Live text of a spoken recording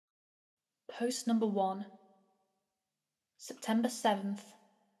Post number 1, September 7th,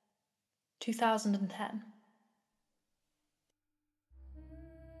 2010.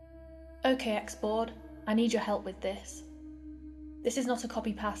 Okay, Xboard, I need your help with this. This is not a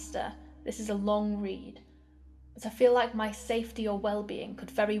copypasta, this is a long read, but I feel like my safety or well-being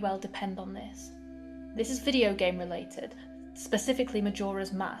could very well depend on this. This is video game related, specifically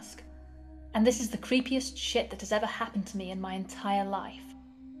Majora's Mask, and this is the creepiest shit that has ever happened to me in my entire life.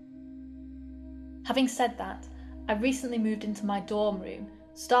 Having said that, I recently moved into my dorm room,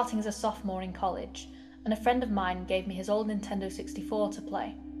 starting as a sophomore in college, and a friend of mine gave me his old Nintendo 64 to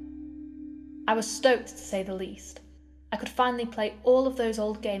play. I was stoked, to say the least. I could finally play all of those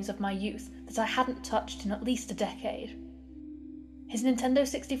old games of my youth that I hadn't touched in at least a decade. His Nintendo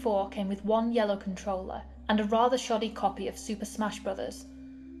 64 came with one yellow controller and a rather shoddy copy of Super Smash Bros.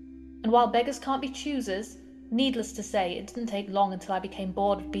 And while beggars can't be choosers, needless to say, it didn't take long until I became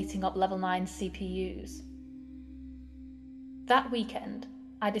bored of beating up level 9 CPUs. That weekend,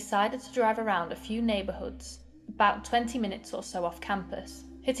 I decided to drive around a few neighbourhoods, about 20 minutes or so off campus,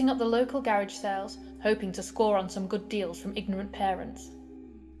 hitting up the local garage sales, hoping to score on some good deals from ignorant parents.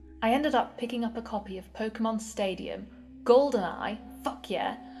 I ended up picking up a copy of Pokemon Stadium, GoldenEye, fuck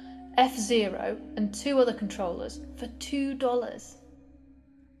yeah, F-Zero, and 2 other controllers for $2.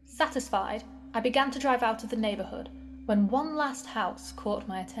 Satisfied, I began to drive out of the neighbourhood when one last house caught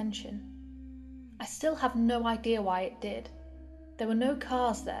my attention. I still have no idea why it did. There were no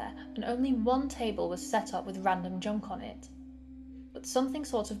cars there, and only one table was set up with random junk on it. But something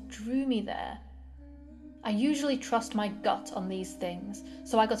sort of drew me there. I usually trust my gut on these things,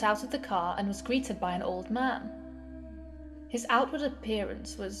 so I got out of the car and was greeted by an old man. His outward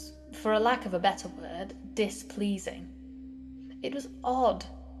appearance was, for a lack of a better word, displeasing. It was odd,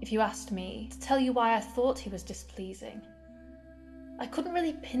 if you asked me, to tell you why I thought he was displeasing. I couldn't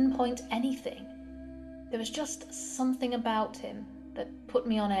really pinpoint anything. There was just something about him that put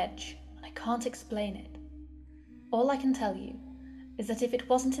me on edge, and I can't explain it. All I can tell you is that if it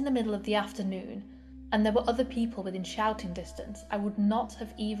wasn't in the middle of the afternoon, and there were other people within shouting distance, I would not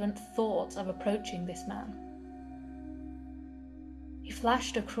have even thought of approaching this man. He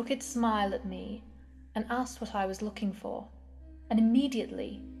flashed a crooked smile at me and asked what I was looking for, and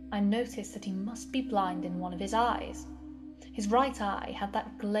immediately I noticed that he must be blind in one of his eyes. His right eye had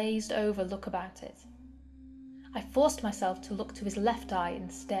that glazed over look about it. I forced myself to look to his left eye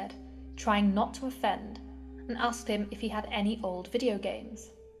instead, trying not to offend, and asked him if he had any old video games.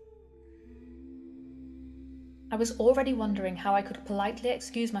 I was already wondering how I could politely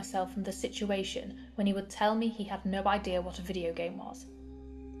excuse myself from the situation when he would tell me he had no idea what a video game was.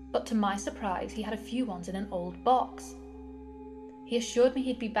 But to my surprise, he had a few ones in an old box. He assured me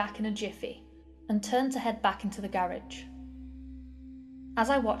he'd be back in a jiffy, and turned to head back into the garage. As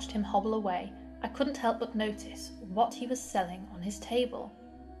I watched him hobble away, I couldn't help but notice what he was selling on his table.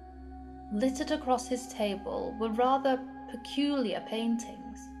 Littered across his table were rather peculiar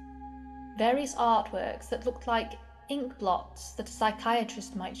paintings. Various artworks that looked like ink blots that a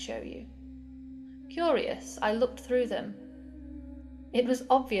psychiatrist might show you. Curious, I looked through them. It was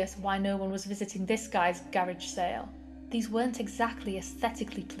obvious why no one was visiting this guy's garage sale. These weren't exactly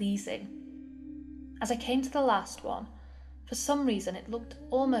aesthetically pleasing. As I came to the last one, for some reason it looked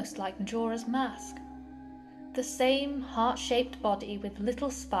almost like Majora's Mask. The same heart-shaped body with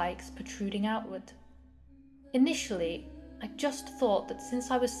little spikes protruding outward. Initially, I just thought that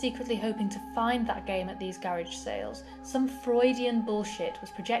since I was secretly hoping to find that game at these garage sales, some Freudian bullshit was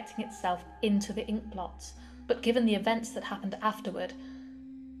projecting itself into the ink blots, but given the events that happened afterward,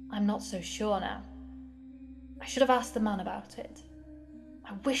 I'm not so sure now. I should have asked the man about it.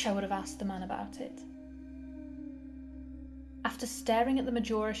 I wish I would have asked the man about it. After staring at the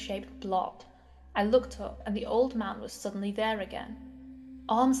Majora-shaped blot, I looked up and the old man was suddenly there again,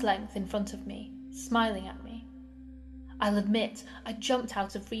 arm's length in front of me, smiling at me. I'll admit, I jumped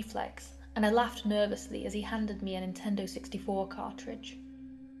out of reflex, and I laughed nervously as he handed me a Nintendo 64 cartridge.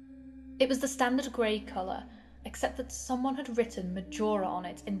 It was the standard grey colour, except that someone had written Majora on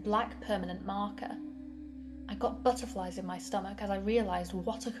it in black permanent marker. I got butterflies in my stomach as I realised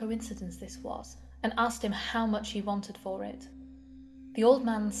what a coincidence this was, and asked him how much he wanted for it. The old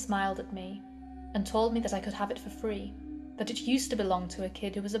man smiled at me, and told me that I could have it for free, that it used to belong to a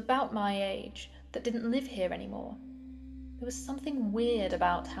kid who was about my age, that didn't live here anymore. There was something weird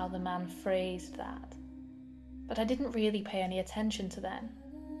about how the man phrased that, but I didn't really pay any attention to them.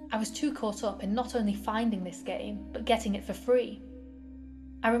 I was too caught up in not only finding this game, but getting it for free.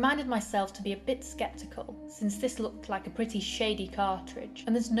 I reminded myself to be a bit sceptical, since this looked like a pretty shady cartridge,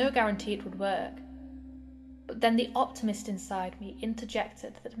 and there's no guarantee it would work. But then the optimist inside me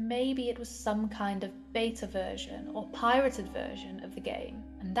interjected that maybe it was some kind of beta version or pirated version of the game,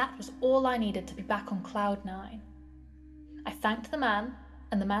 and that was all I needed to be back on cloud 9. I thanked the man,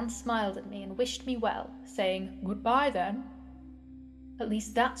 and the man smiled at me and wished me well, saying, "Goodbye then." At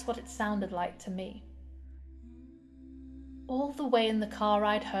least that's what it sounded like to me. All the way in the car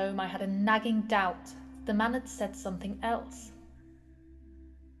ride home, I had a nagging doubt that the man had said something else.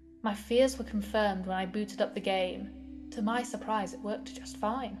 My fears were confirmed when I booted up the game. To my surprise, it worked just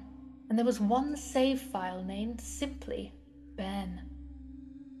fine. And there was one save file named simply Ben.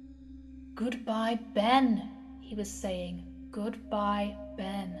 "Goodbye, Ben," he was saying. "Goodbye,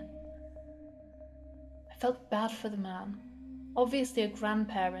 Ben." I felt bad for the man, obviously a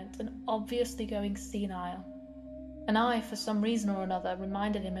grandparent and obviously going senile. And I, for some reason or another,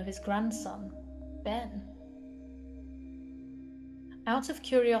 reminded him of his grandson, Ben. Out of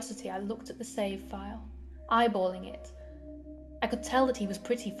curiosity, I looked at the save file, eyeballing it. I could tell that he was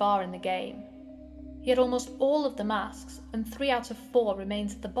pretty far in the game. He had almost all of the masks, and 3 out of 4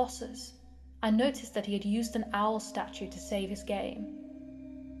 remains of the bosses. I noticed that he had used an owl statue to save his game.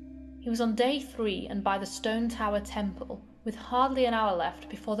 He was on day 3 and by the Stone Tower Temple, with hardly an hour left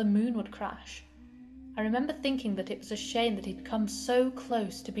before the moon would crash. I remember thinking that it was a shame that he'd come so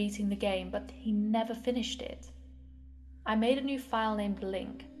close to beating the game, but he never finished it. I made a new file named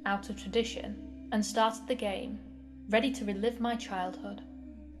Link, out of tradition, and started the game, ready to relive my childhood.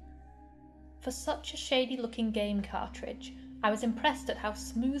 For such a shady-looking game cartridge, I was impressed at how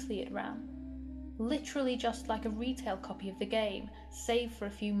smoothly it ran. Literally just like a retail copy of the game, save for a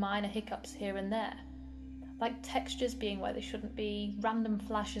few minor hiccups here and there. Like textures being where they shouldn't be, random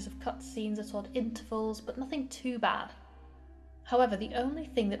flashes of cutscenes at odd intervals, but nothing too bad. However, the only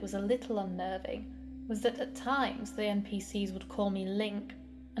thing that was a little unnerving was that at times the NPCs would call me Link,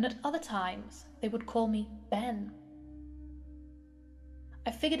 and at other times they would call me Ben.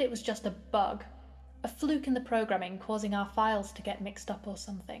 I figured it was just a bug, a fluke in the programming causing our files to get mixed up or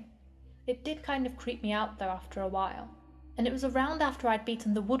something. It did kind of creep me out though after a while, and it was around after I'd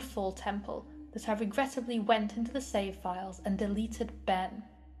beaten the Woodfall Temple that I regrettably went into the save files and deleted Ben.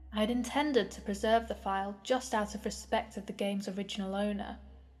 I had intended to preserve the file just out of respect of the game's original owner.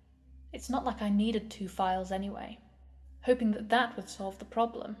 It's not like I needed 2 files anyway, hoping that that would solve the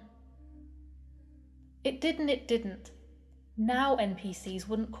problem. It did and it didn't. Now NPCs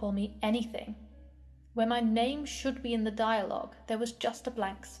wouldn't call me anything. Where my name should be in the dialogue, there was just a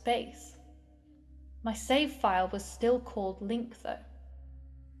blank space. My save file was still called Link though.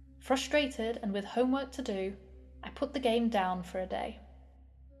 Frustrated and with homework to do, I put the game down for a day.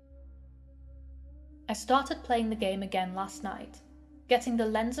 I started playing the game again last night, getting the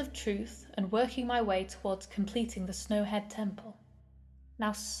lens of truth and working my way towards completing the Snowhead Temple.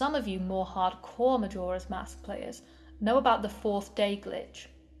 Now some of you more hardcore Majora's Mask players know about the 4th day glitch.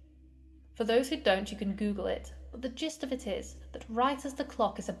 For those who don't, you can Google it, but the gist of it is that right as the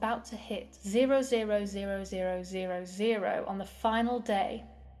clock is about to hit 000000 on the final day,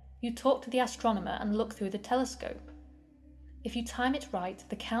 you talk to the astronomer and look through the telescope. If you time it right,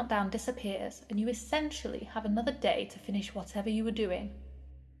 the countdown disappears and you essentially have another day to finish whatever you were doing.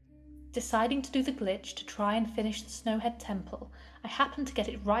 Deciding to do the glitch to try and finish the Snowhead Temple, I happened to get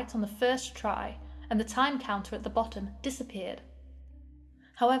it right on the first try, and the time counter at the bottom disappeared.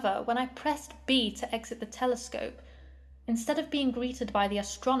 However, when I pressed B to exit the telescope, instead of being greeted by the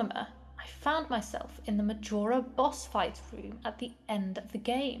astronomer, I found myself in the Majora boss fight room at the end of the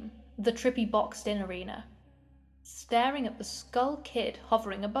game, the trippy boxed-in arena, staring at the Skull Kid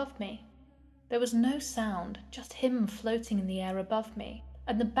hovering above me. There was no sound, just him floating in the air above me,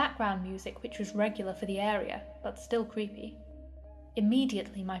 and the background music which was regular for the area, but still creepy.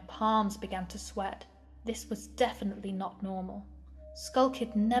 Immediately my palms began to sweat. This was definitely not normal. Skull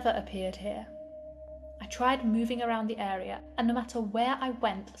Kid never appeared here. I tried moving around the area, and no matter where I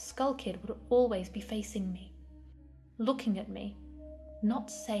went, Skull Kid would always be facing me, looking at me,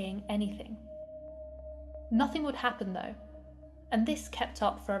 not saying anything. Nothing would happen though, and this kept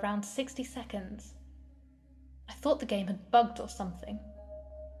up for around 60 seconds. I thought the game had bugged or something,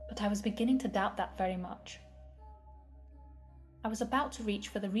 but I was beginning to doubt that very much. I was about to reach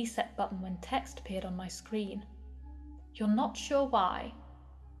for the reset button when text appeared on my screen. You're not sure why,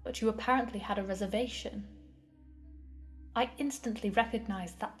 but you apparently had a reservation. I instantly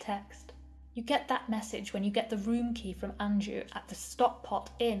recognized that text. You get that message when you get the room key from Anju at the Stockpot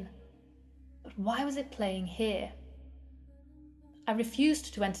Inn. But why was it playing here? I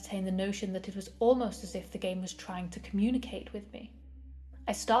refused to entertain the notion that it was almost as if the game was trying to communicate with me.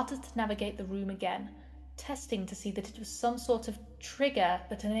 I started to navigate the room again, testing to see that it was some sort of trigger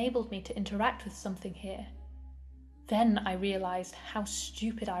that enabled me to interact with something here. Then I realised how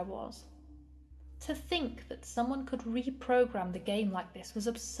stupid I was. To think that someone could reprogram the game like this was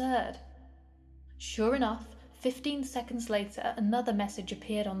absurd. Sure enough, 15 seconds later, another message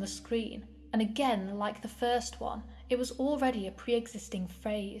appeared on the screen, and again, like the first one, it was already a pre-existing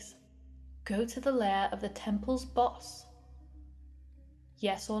phrase. Go to the lair of the temple's boss.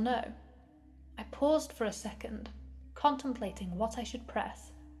 Yes or no? I paused for a second, contemplating what I should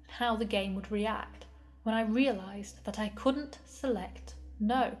press and how the game would react, when I realised that I couldn't select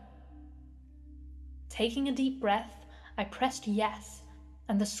no. Taking a deep breath, I pressed yes,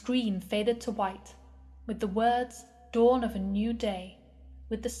 and the screen faded to white, with the words "Dawn of a New Day,"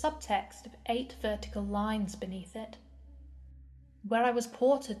 with the subtext of 8 vertical lines beneath it. Where I was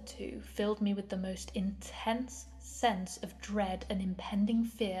ported to filled me with the most intense sense of dread and impending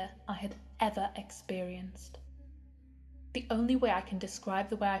fear I had ever experienced. The only way I can describe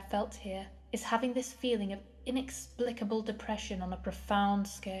the way I felt here is having this feeling of inexplicable depression on a profound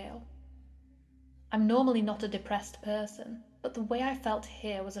scale. I'm normally not a depressed person, but the way I felt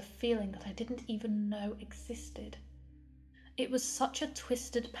here was a feeling that I didn't even know existed. It was such a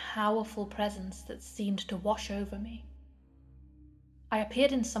twisted, powerful presence that seemed to wash over me. I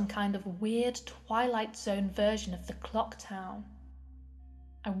appeared in some kind of weird Twilight Zone version of the clock town.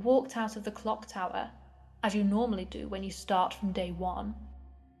 I walked out of the clock tower, as you normally do when you start from day one,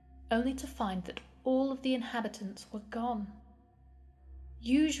 only to find that all of the inhabitants were gone.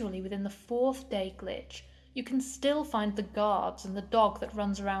 Usually within the 4th day glitch, you can still find the guards and the dog that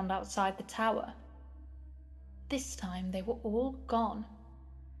runs around outside the tower. This time they were all gone.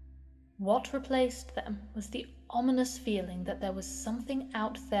 What replaced them was the ominous feeling that there was something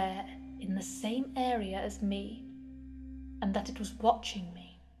out there in the same area as me, and that it was watching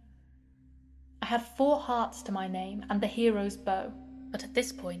me. I had 4 hearts to my name and the hero's bow, but at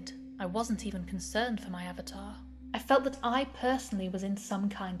this point, I wasn't even concerned for my avatar. I felt that I personally was in some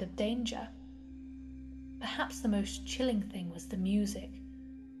kind of danger. Perhaps the most chilling thing was the music.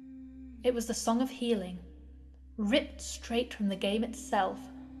 It was the Song of Healing, ripped straight from the game itself,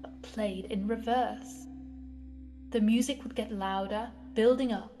 but played in reverse. The music would get louder,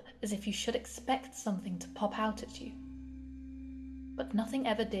 building up as if you should expect something to pop out at you. But nothing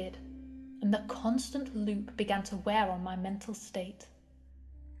ever did, and the constant loop began to wear on my mental state.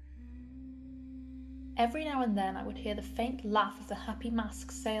 Every now and then I would hear the faint laugh of the happy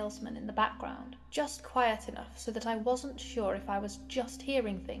mask salesman in the background, just quiet enough so that I wasn't sure if I was just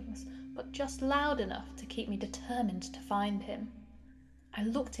hearing things, but just loud enough to keep me determined to find him. I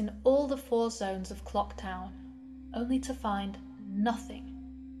looked in all the 4 zones of Clocktown, only to find nothing.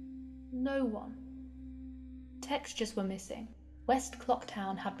 No one. Textures were missing. West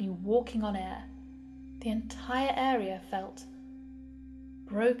Clocktown had me walking on air. The entire area felt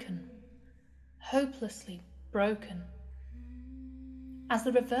broken. Hopelessly broken. As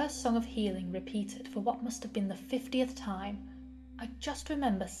the reverse Song of Healing repeated for what must have been the 50th time, I just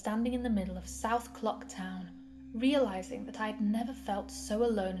remember standing in the middle of South Clocktown, realizing that I had never felt so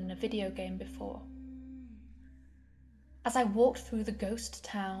alone in a video game before. As I walked through the ghost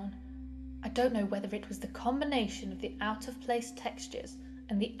town, I don't know whether it was the combination of the out-of-place textures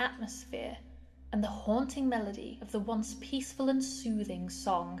and the atmosphere and the haunting melody of the once peaceful and soothing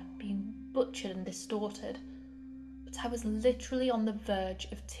song being butchered and distorted, but I was literally on the verge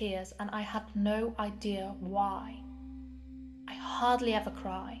of tears and I had no idea why. I hardly ever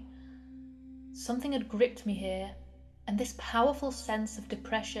cry. Something had gripped me here, and this powerful sense of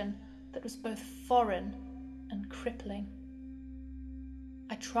depression that was both foreign and crippling.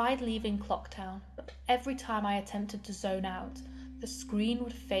 I tried leaving Clocktown, but every time I attempted to zone out, the screen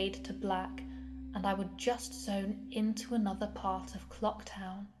would fade to black, and I would just zone into another part of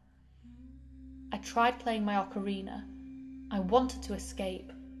Clocktown. I tried playing my ocarina. I wanted to escape,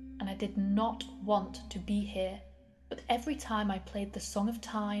 and I did not want to be here, but every time I played the Song of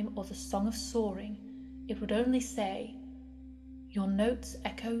Time or the Song of Soaring, it would only say, "Your notes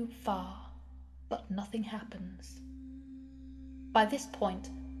echo far, but nothing happens." By this point,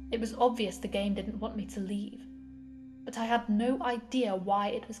 it was obvious the game didn't want me to leave, but I had no idea why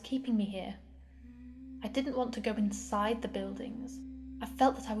it was keeping me here. I didn't want to go inside the buildings. I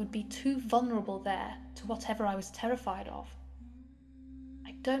felt that I would be too vulnerable there to whatever I was terrified of.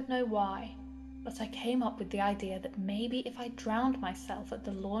 I don't know why, but I came up with the idea that maybe if I drowned myself at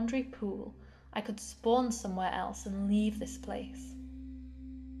the laundry pool, I could spawn somewhere else and leave this place.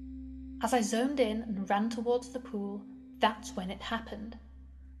 As I zoned in and ran towards the pool, that's when it happened.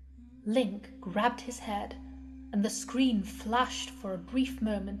 Link grabbed his head, and the screen flashed for a brief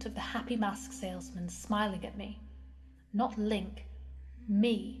moment of the happy mask salesman smiling at me. Not Link,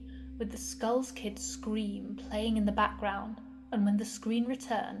 me, with the Skulls Kid's scream playing in the background, and when the screen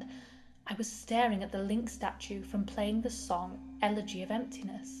returned, I was staring at the Link statue from playing the song Elegy of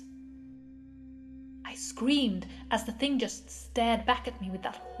Emptiness. I screamed as the thing just stared back at me with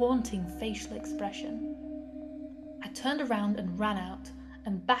that haunting facial expression. I turned around and ran out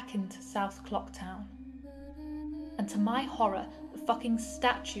and back into South Clocktown. And to my horror, the fucking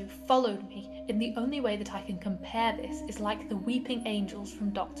statue followed me in the only way that I can compare this is like the weeping angels from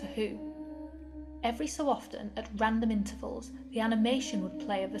Doctor Who. Every so often, at random intervals, the animation would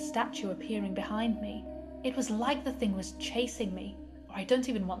play of the statue appearing behind me. It was like the thing was chasing me, or I don't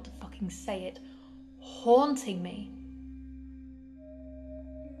even want to fucking say it, haunting me.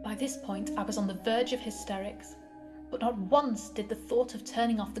 By this point, I was on the verge of hysterics, but not once did the thought of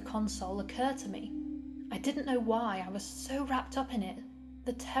turning off the console occur to me. I didn't know why, I was so wrapped up in it.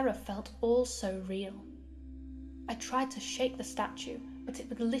 The terror felt all so real. I tried to shake the statue, but it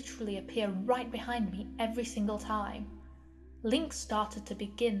would literally appear right behind me every single time. Link started to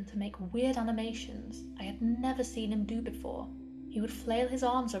begin to make weird animations I had never seen him do before. He would flail his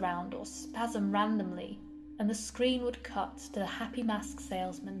arms around or spasm randomly, and the screen would cut to the happy mask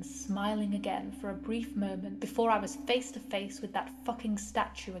salesman smiling again for a brief moment before I was face to face with that fucking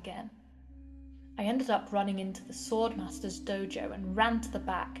statue again. I ended up running into the Swordmaster's dojo and ran to the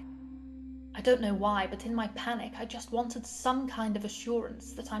back. I don't know why, but in my panic I just wanted some kind of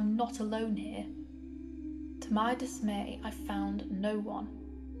assurance that I'm not alone here. To my dismay, I found no one.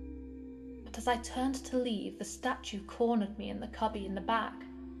 But as I turned to leave, the statue cornered me in the cubby in the back.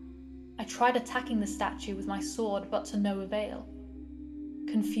 I tried attacking the statue with my sword, but to no avail.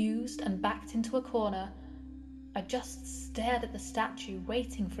 Confused and backed into a corner, I just stared at the statue,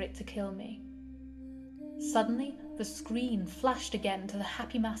 waiting for it to kill me. Suddenly, the screen flashed again to the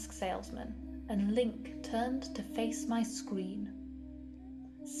happy mask salesman, and Link turned to face my screen.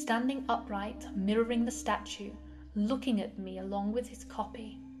 Standing upright, mirroring the statue, looking at me along with his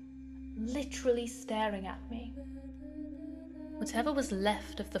copy, literally staring at me. Whatever was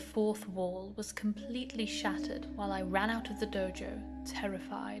left of the fourth wall was completely shattered while I ran out of the dojo,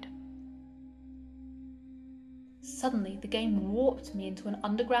 terrified. Suddenly, the game warped me into an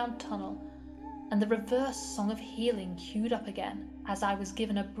underground tunnel, and the reverse song of healing queued up again as I was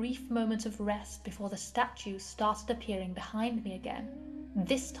given a brief moment of rest before the statue started appearing behind me again,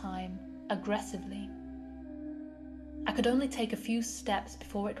 this time aggressively. I could only take a few steps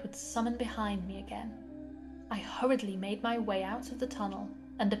before it would summon behind me again. I hurriedly made my way out of the tunnel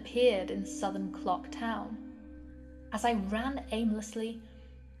and appeared in Southern Clocktown. As I ran aimlessly,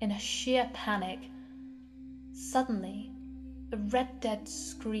 in a sheer panic, suddenly the Red Dead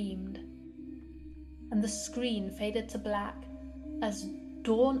screamed, and the screen faded to black as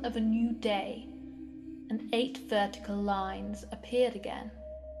Dawn of a New Day and 8 vertical lines appeared again.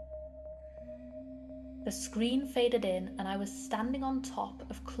 The screen faded in and I was standing on top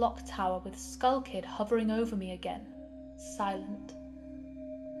of Clock Tower with Skull Kid hovering over me again, silent.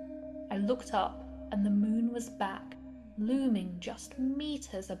 I looked up and the moon was back, looming just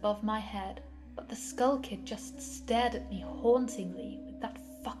meters above my head, but the Skull Kid just stared at me hauntingly with that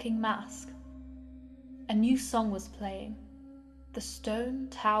fucking mask. A new song was playing. The Stone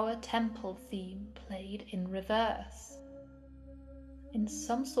Tower Temple theme played in reverse. In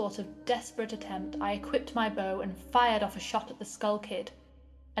some sort of desperate attempt, I equipped my bow and fired off a shot at the Skull Kid,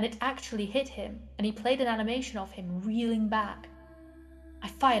 and it actually hit him, and he played an animation of him reeling back. I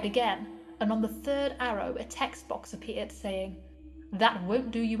fired again, and on the third arrow a text box appeared saying, "That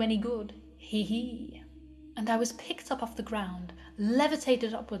won't do you any good, hee hee." And I was picked up off the ground,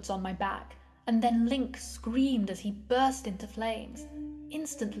 levitated upwards on my back, and then Link screamed as he burst into flames,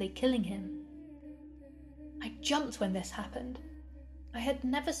 instantly killing him. I jumped when this happened. I had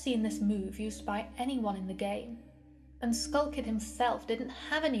never seen this move used by anyone in the game, and Skull Kid himself didn't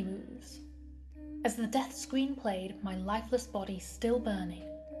have any moves. As the death screen played, my lifeless body still burning,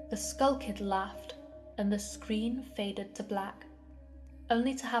 the Skull Kid laughed, and the screen faded to black,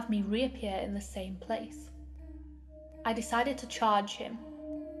 only to have me reappear in the same place. I decided to charge him,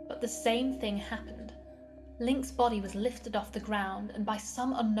 but the same thing happened. Link's body was lifted off the ground, and by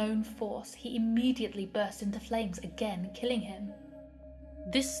some unknown force, he immediately burst into flames again, killing him.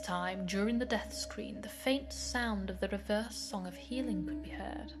 This time, during the death screen, the faint sound of the reverse song of healing could be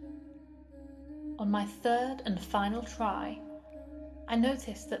heard. On my third and final try, I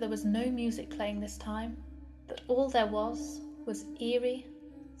noticed that there was no music playing this time, that all there was eerie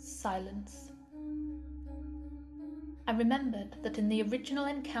silence. I remembered that in the original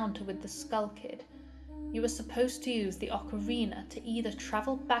encounter with the Skull Kid, you were supposed to use the ocarina to either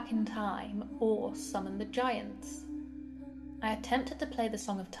travel back in time or summon the giants. I attempted to play the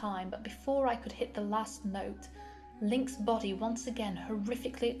Song of Time, but before I could hit the last note, Link's body once again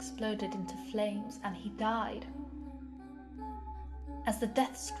horrifically exploded into flames and he died. As the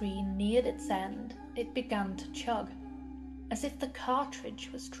death screen neared its end, it began to chug, as if the cartridge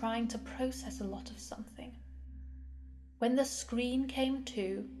was trying to process a lot of something. When the screen came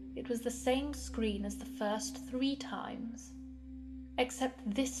to, it was the same screen as the first 3 times. Except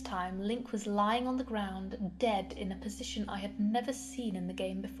this time, Link was lying on the ground, dead in a position I had never seen in the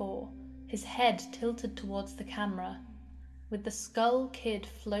game before, his head tilted towards the camera, with the Skull Kid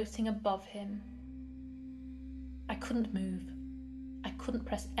floating above him. I couldn't move. I couldn't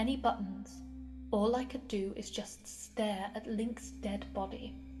press any buttons. All I could do is just stare at Link's dead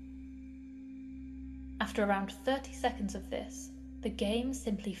body. After around 30 seconds of this, the game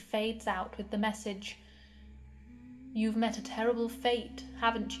simply fades out with the message, "You've met a terrible fate,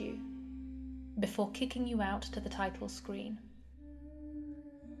 haven't you?" before kicking you out to the title screen.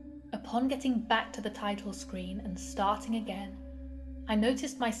 Upon getting back to the title screen and starting again, I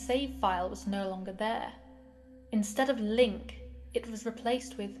noticed my save file was no longer there. Instead of Link, it was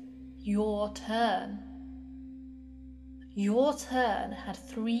replaced with "Your Turn." Your Turn had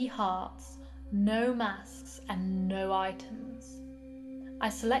 3 hearts, no masks, and no items. I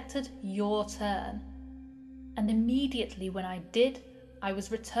selected Your Turn, and immediately when I did, I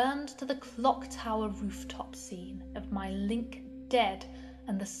was returned to the clock tower rooftop scene of my Link dead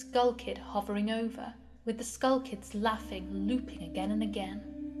and the Skull Kid hovering over, with the Skull Kids laughing, looping again and again.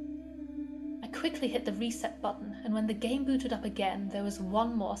 I quickly hit the reset button, and when the game booted up again, there was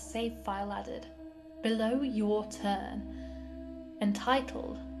one more save file added, below Your Turn,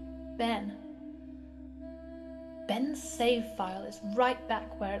 entitled Ben. Ben's save file is right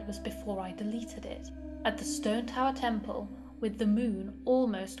back where it was before I deleted it, at the Stone Tower Temple, with the moon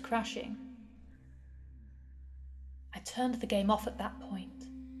almost crashing. I turned the game off at that point.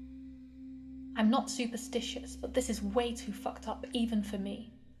 I'm not superstitious, but this is way too fucked up even for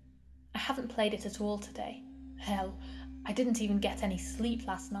me. I haven't played it at all today. Hell, I didn't even get any sleep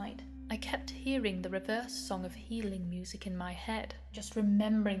last night. I kept hearing the reverse Song of Healing music in my head, just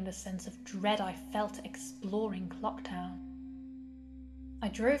remembering the sense of dread I felt exploring Clocktown. I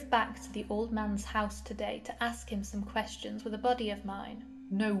drove back to the old man's house today to ask him some questions with a buddy of mine.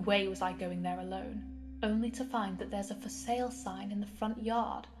 No way was I going there alone, only to find that there's a for sale sign in the front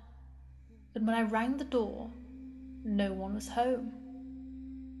yard. But when I rang the door, no one was home.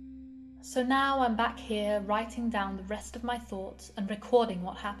 So now I'm back here writing down the rest of my thoughts and recording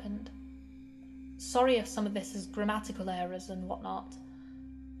what happened. Sorry if some of this is grammatical errors and whatnot.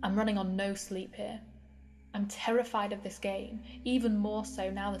 I'm running on no sleep here. I'm terrified of this game, even more so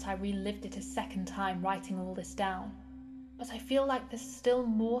now that I relived it a second time writing all this down. But I feel like there's still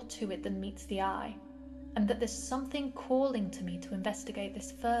more to it than meets the eye, and that there's something calling to me to investigate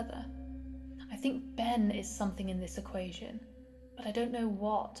this further. I think Ben is something in this equation, but I don't know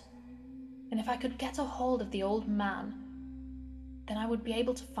what. And if I could get a hold of the old man, then I would be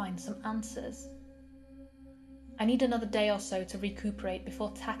able to find some answers. I need another day or so to recuperate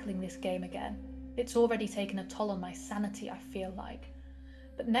before tackling this game again. It's already taken a toll on my sanity, I feel like.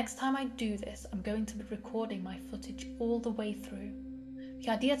 But next time I do this, I'm going to be recording my footage all the way through. The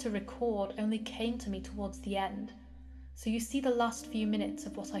idea to record only came to me towards the end, so you see the last few minutes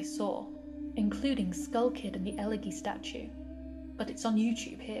of what I saw, including Skull Kid and the Elegy statue, but it's on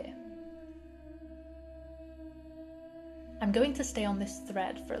YouTube here. I'm going to stay on this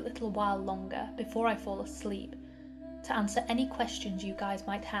thread for a little while longer before I fall asleep, to answer any questions you guys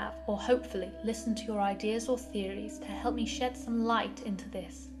might have, or hopefully listen to your ideas or theories to help me shed some light into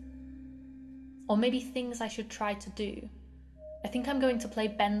this. Or maybe things I should try to do. I think I'm going to play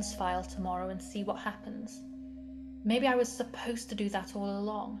Ben's file tomorrow and see what happens. Maybe I was supposed to do that all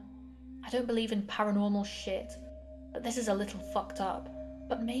along. I don't believe in paranormal shit, but this is a little fucked up.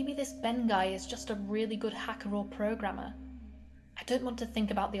 But maybe this Ben guy is just a really good hacker or programmer. I don't want to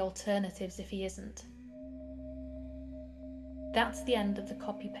think about the alternatives if he isn't. That's the end of the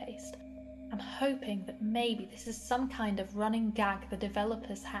copy-paste. I'm hoping that maybe this is some kind of running gag the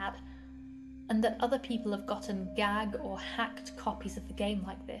developers had, and that other people have gotten gag or hacked copies of the game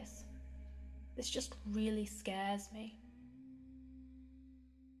like this. This just really scares me.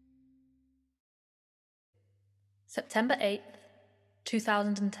 September 8th,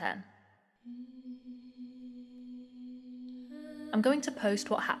 2010. I'm going to post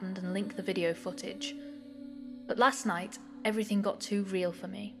what happened and link the video footage, but last night everything got too real for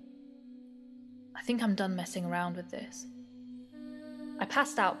me. I think I'm done messing around with this. I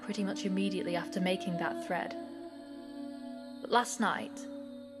passed out pretty much immediately after making that thread. But last night,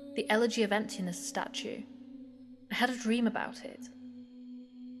 the Elegy of Emptiness statue, I had a dream about it.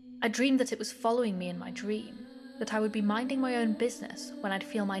 I dreamed that it was following me in my dream, that I would be minding my own business when I'd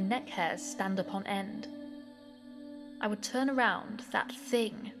feel my neck hairs stand up on end. I would turn around, that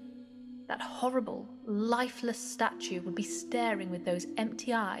thing, that horrible, lifeless statue would be staring with those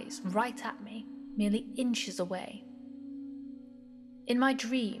empty eyes right at me, merely inches away. In my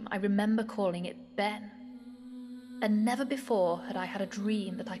dream, I remember calling it Ben, and never before had I had a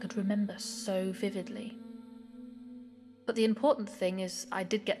dream that I could remember so vividly. But the important thing is I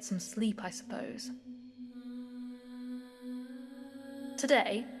did get some sleep, I suppose.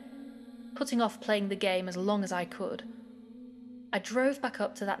 Today, putting off playing the game as long as I could, I drove back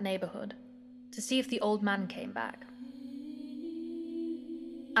up to that neighbourhood to see if the old man came back.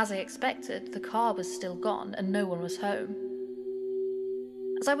 As I expected, the car was still gone and no one was home.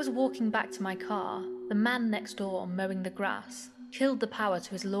 As I was walking back to my car, the man next door mowing the grass killed the power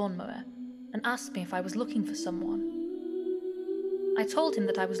to his lawnmower and asked me if I was looking for someone. I told him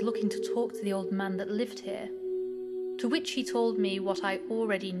that I was looking to talk to the old man that lived here, to which he told me what I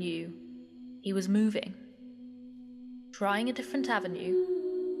already knew. He was moving. Trying a different avenue,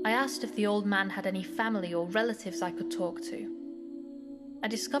 I asked if the old man had any family or relatives I could talk to. I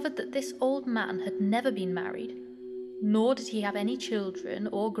discovered that this old man had never been married, nor did he have any children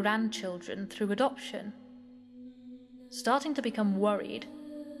or grandchildren through adoption. Starting to become worried,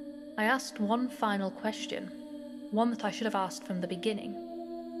 I asked one final question, one that I should have asked from the beginning.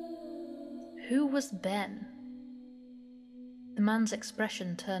 Who was Ben? The man's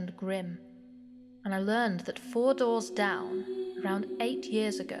expression turned grim, and I learned that 4 doors down, around 8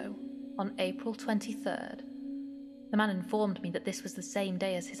 years ago, on April 23rd, the man informed me that this was the same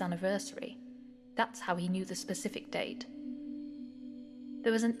day as his anniversary. That's how he knew the specific date.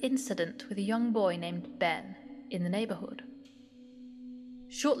 There was an incident with a young boy named Ben in the neighbourhood.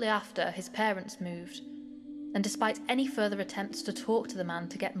 Shortly after, his parents moved, and despite any further attempts to talk to the man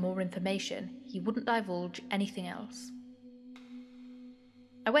to get more information, he wouldn't divulge anything else.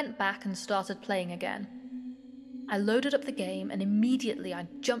 I went back and started playing again. I loaded up the game and immediately I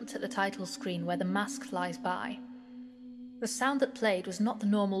jumped at the title screen where the mask flies by. The sound that played was not the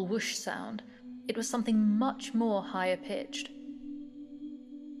normal whoosh sound, it was something much more higher pitched.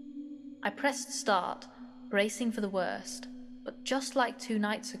 I pressed start, bracing for the worst, but just like 2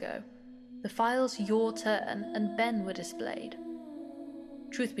 nights ago, the files Your Turn and Ben were displayed.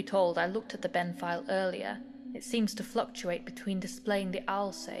 Truth be told, I looked at the Ben file earlier. It seems to fluctuate between displaying the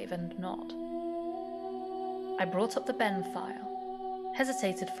owl save and not. I brought up the Ben file,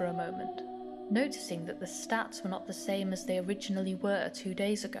 hesitated for a moment, noticing that the stats were not the same as they originally were 2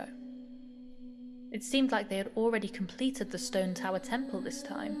 days ago. It seemed like they had already completed the Stone Tower Temple this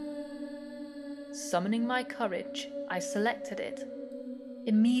time. Summoning my courage, I selected it.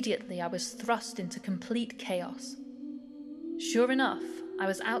 Immediately I was thrust into complete chaos. Sure enough, I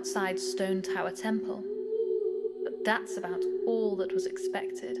was outside Stone Tower Temple. But that's about all that was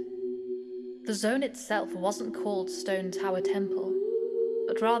expected. The zone itself wasn't called Stone Tower Temple,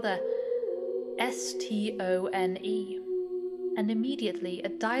 but rather STONE, and immediately a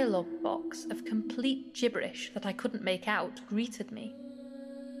dialogue box of complete gibberish that I couldn't make out greeted me.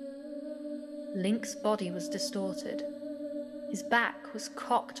 Link's body was distorted. His back was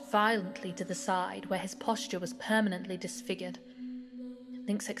cocked violently to the side, where his posture was permanently disfigured.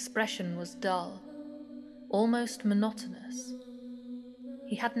 Link's expression was dull, almost monotonous.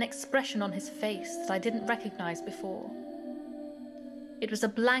 He had an expression on his face that I didn't recognize before. It was a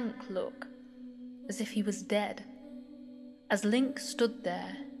blank look, as if he was dead. As Link stood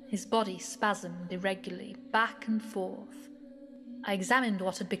there, his body spasmed irregularly, back and forth. I examined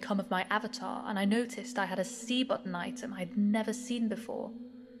what had become of my avatar, and I noticed I had a C button item I'd never seen before.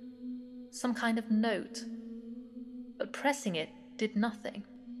 Some kind of note, but pressing it did nothing.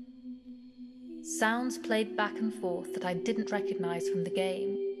 Sounds played back and forth that I didn't recognize from the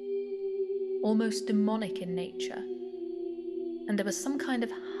game, almost demonic in nature, and there was some kind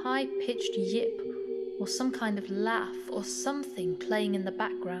of high-pitched yip or some kind of laugh or something playing in the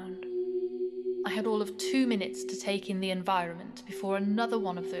background. I had all of 2 minutes to take in the environment before another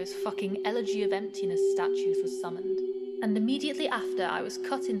one of those fucking Elegy of Emptiness statues was summoned, and immediately after I was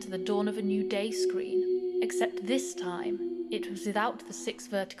cut into the Dawn of a New Day screen, except this time it was without the 6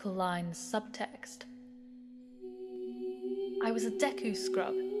 vertical lines subtext. I was a Deku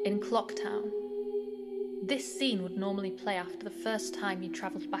scrub in Clocktown. This scene would normally play after the first time you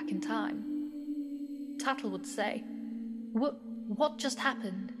travelled back in time. Tattle would say, What just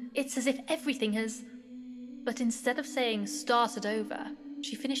happened? It's as if everything has..." But instead of saying "started over,"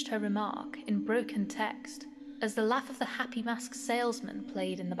 she finished her remark in broken text as the laugh of the happy masked salesman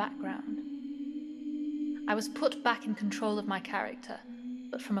played in the background. I was put back in control of my character,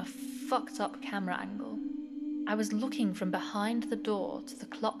 but from a fucked up camera angle. I was looking from behind the door to the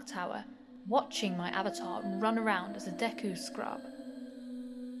clock tower, watching my avatar run around as a Deku scrub.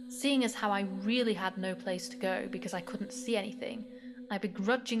 Seeing as how I really had no place to go because I couldn't see anything, I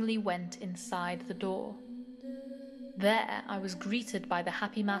begrudgingly went inside the door. There I was greeted by the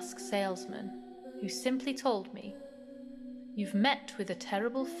Happy Mask salesman, who simply told me, "You've met with a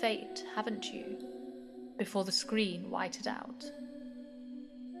terrible fate, haven't you?" before the screen whited out.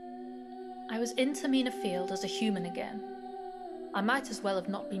 I was in Tamina Field as a human again. I might as well have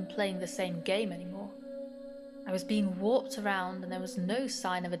not been playing the same game anymore. I was being warped around and there was no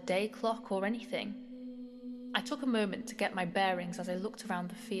sign of a day clock or anything. I took a moment to get my bearings as I looked around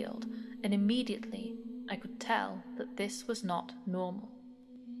the field, and immediately I could tell that this was not normal.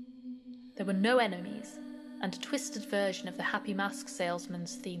 There were no enemies, and a twisted version of the Happy Mask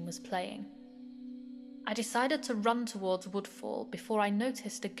salesman's theme was playing. I decided to run towards Woodfall before I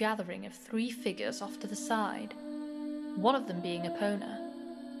noticed a gathering of 3 figures off to the side, one of them being Epona.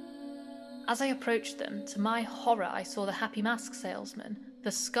 As I approached them, to my horror I saw the Happy Mask salesman,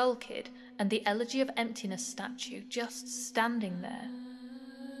 the Skull Kid, and the Elegy of Emptiness statue just standing there.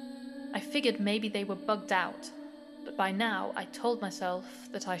 I figured maybe they were bugged out, but by now I told myself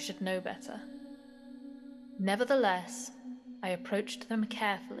that I should know better. Nevertheless, I approached them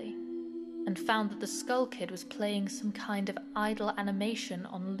carefully and found that the Skull Kid was playing some kind of idle animation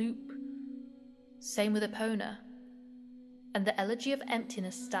on loop. Same with Epona. And the Elegy of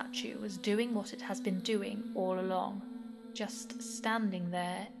Emptiness statue was doing what it has been doing all along, just standing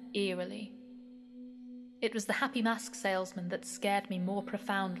there eerily. It was the Happy Mask salesman that scared me more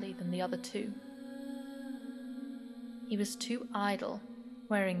profoundly than the other 2. He was too idle,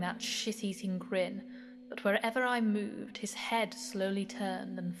 wearing that shit-eating grin, but wherever I moved, his head slowly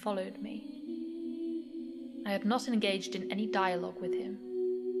turned and followed me. I had not engaged in any dialogue with him,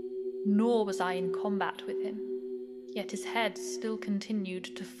 nor was I in combat with him. Yet his head still continued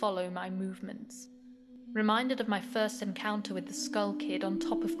to follow my movements. Reminded of my first encounter with the Skull Kid on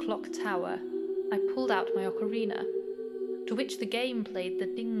top of Clock Tower, I pulled out my ocarina, to which the game played the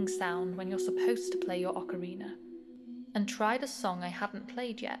ding sound when you're supposed to play your ocarina, and tried a song I hadn't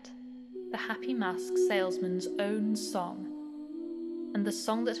played yet, the Happy Mask salesman's own song, and the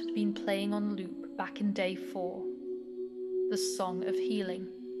song that had been playing on loop back in day 4, the Song of Healing.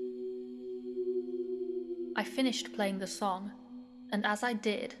 I finished playing the song, and as I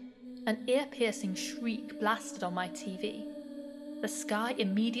did, an ear-piercing shriek blasted on my TV. The sky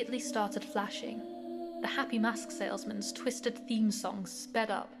immediately started flashing. The Happy Mask salesman's twisted theme song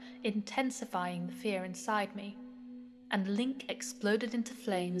sped up, intensifying the fear inside me, and Link exploded into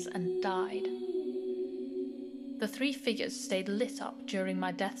flames and died. The 3 figures stayed lit up during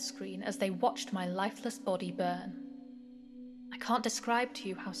my death screen as they watched my lifeless body burn. I can't describe to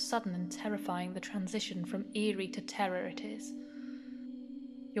you how sudden and terrifying the transition from eerie to terror it is.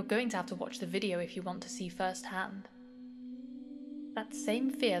 You're going to have to watch the video if you want to see firsthand. That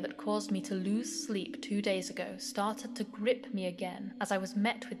same fear that caused me to lose sleep 2 days ago started to grip me again as I was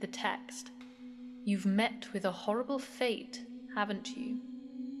met with the text, "You've met with a horrible fate, haven't you?"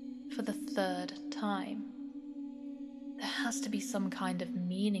 for the 3rd time. There has to be some kind of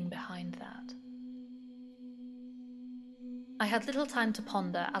meaning behind that. I had little time to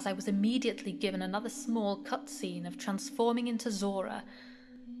ponder as I was immediately given another small cutscene of transforming into Zora,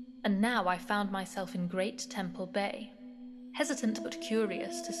 and now I found myself in Great Temple Bay. Hesitant but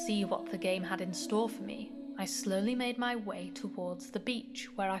curious to see what the game had in store for me, I slowly made my way towards the beach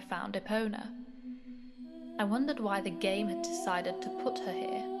where I found Epona. I wondered why the game had decided to put her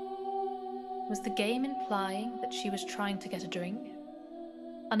here. Was the game implying that she was trying to get a drink?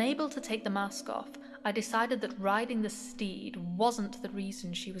 Unable to take the mask off, I decided that riding the steed wasn't the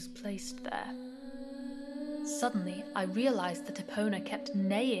reason she was placed there. Suddenly, I realized that Epona kept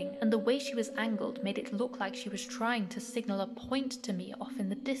neighing, and the way she was angled made it look like she was trying to signal a point to me off in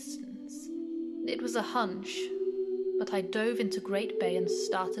the distance. It was a hunch, but I dove into Great Bay and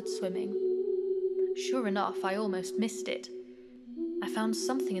started swimming. Sure enough, I almost missed it. I found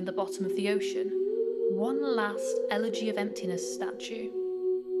something in the bottom of the ocean, one last Elegy of Emptiness statue.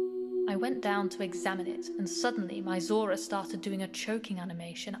 I went down to examine it, and suddenly my Zora started doing a choking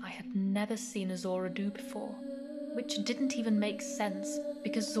animation I had never seen a Zora do before, which didn't even make sense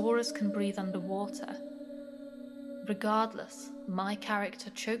because Zoras can breathe underwater. Regardless, my character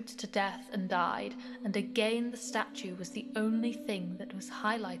choked to death and died, and again the statue was the only thing that was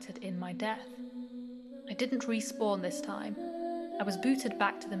highlighted in my death. I didn't respawn this time. I was booted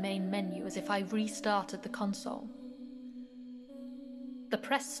back to the main menu as if I restarted the console. The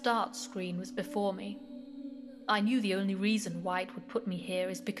press start screen was before me. I knew the only reason why it would put me here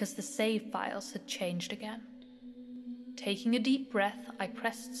is because the save files had changed again. Taking a deep breath, I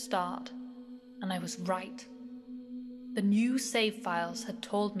pressed start, and I was right. The new save files had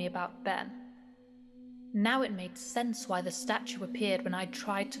told me about Ben. Now it made sense why the statue appeared when I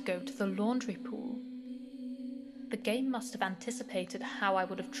tried to go to the laundry pool. The game must have anticipated how I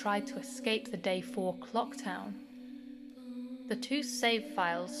would have tried to escape the day 4 clock town. The 2 save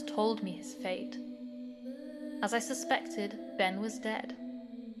files told me his fate. As I suspected, Ben was dead.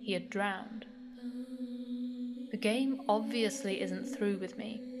 He had drowned. The game obviously isn't through with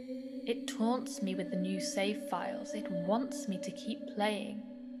me. It taunts me with the new save files. It wants me to keep playing.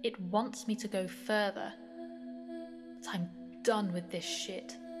 It wants me to go further. But I'm done with this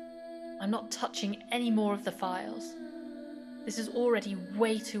shit. I'm not touching any more of the files. This is already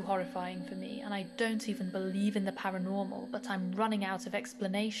way too horrifying for me, and I don't even believe in the paranormal, but I'm running out of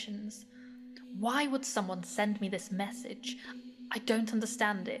explanations. Why would someone send me this message? I don't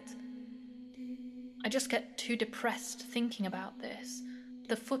understand it. I just get too depressed thinking about this.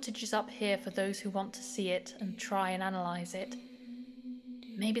 The footage is up here for those who want to see it and try and analyse it.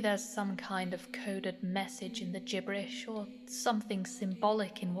 Maybe there's some kind of coded message in the gibberish, or something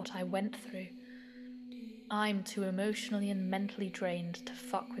symbolic in what I went through. I'm too emotionally and mentally drained to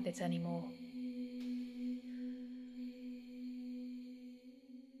fuck with it anymore.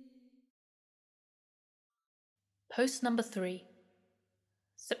 Post number 3.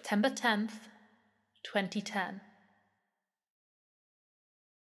 September 10th, 2010.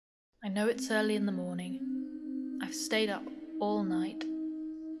 I know it's early in the morning. I've stayed up all night.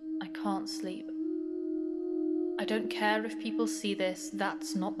 I can't sleep. I don't care if people see this,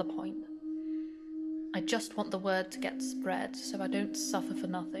 that's not the point. I just want the word to get spread so I don't suffer for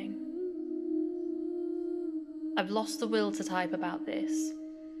nothing. I've lost the will to type about this.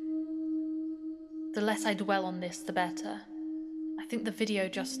 The less I dwell on this, the better. I think the video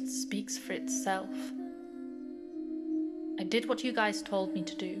just speaks for itself. I did what you guys told me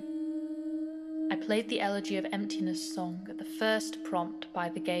to do. I played the Elegy of Emptiness song at the first prompt by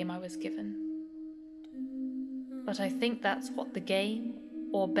the game I was given. But I think that's what the game,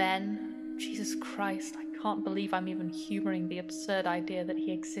 or Ben, Jesus Christ, I can't believe I'm even humouring the absurd idea that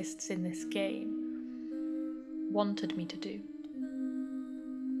he exists in this game, wanted me to do.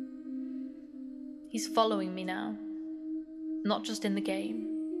 He's following me now, not just in the game.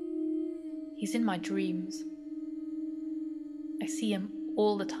 He's in my dreams. I see him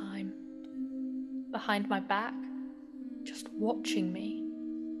all the time, behind my back, just watching me.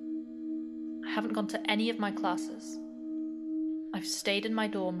 I haven't gone to any of my classes. I've stayed in my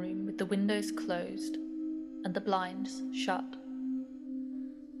dorm room with the windows closed and the blinds shut.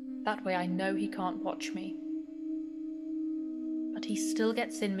 That way I know he can't watch me. But he still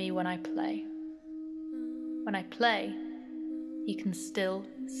gets in me when I play. When I play, he can still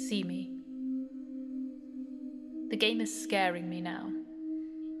see me. The game is scaring me now.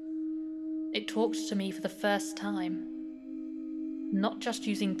 It talked to me for the first time. Not just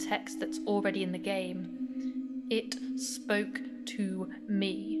using text that's already in the game. It spoke to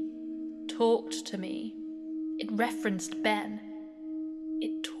me. Talked to me. It referenced Ben.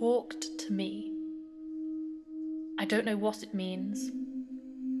 It talked to me. I don't know what it means.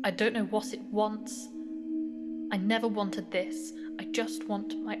 I don't know what it wants. I never wanted this. I just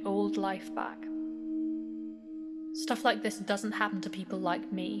want my old life back. Stuff like this doesn't happen to people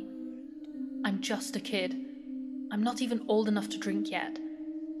like me. I'm just a kid. I'm not even old enough to drink yet.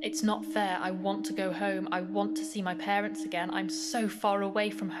 It's not fair. I want to go home. I want to see my parents again. I'm so far away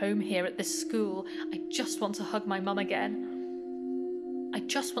from home here at this school. I just want to hug my mum again. I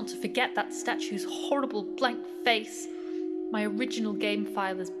just want to forget that statue's horrible blank face. My original game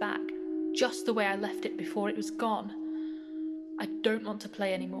file is back, just the way I left it before it was gone. I don't want to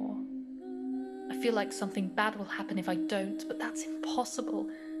play anymore. I feel like something bad will happen if I don't, but that's impossible.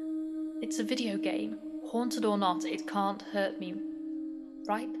 It's a video game. Haunted or not, it can't hurt me,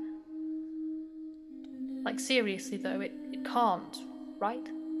 right? Like seriously though, it can't, right?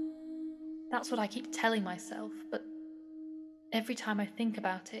 That's what I keep telling myself, but every time I think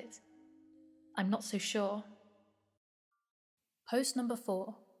about it, I'm not so sure. Post number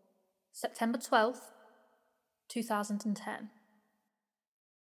 4, September 12th, 2010.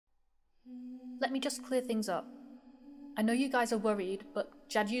 Let me just clear things up. I know you guys are worried, but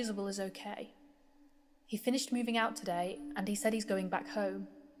Jadusable is okay. He finished moving out today, and he said he's going back home.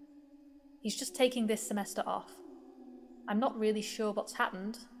 He's just taking this semester off. I'm not really sure what's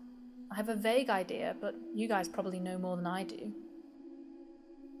happened. I have a vague idea, but you guys probably know more than I do.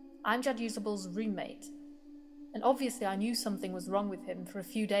 I'm Jadusable's roommate, and obviously I knew something was wrong with him for a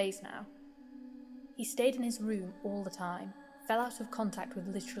few days now. He stayed in his room all the time, fell out of contact with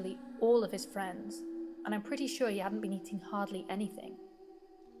literally all of his friends, and I'm pretty sure he hadn't been eating hardly anything.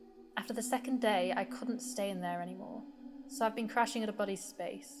 After the second day, I couldn't stay in there anymore, so I've been crashing at a buddy's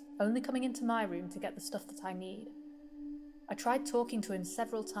space, only coming into my room to get the stuff that I need. I tried talking to him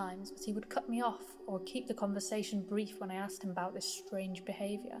several times, but he would cut me off or keep the conversation brief when I asked him about this strange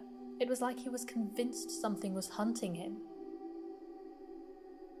behaviour. It was like he was convinced something was hunting him.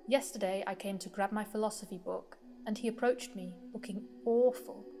 Yesterday, I came to grab my philosophy book, and he approached me, looking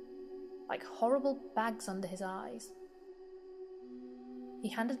awful, like horrible bags under his eyes. He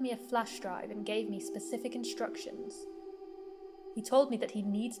handed me a flash drive and gave me specific instructions. He told me that he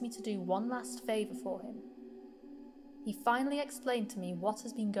needs me to do one last favour for him. He finally explained to me what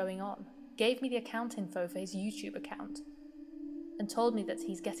has been going on, gave me the account info for his YouTube account, and told me that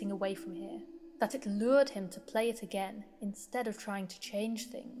he's getting away from here, that it lured him to play it again instead of trying to change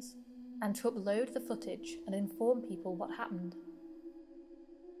things, and to upload the footage and inform people what happened.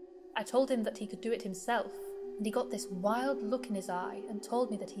 I told him that he could do it himself, and he got this wild look in his eye and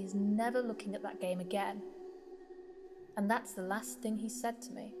told me that he is never looking at that game again. And that's the last thing he said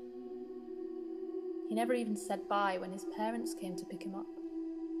to me. He never even said bye when his parents came to pick him up.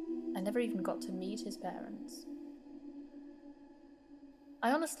 I never even got to meet his parents.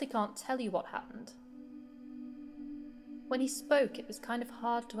 I honestly can't tell you what happened. When he spoke, it was kind of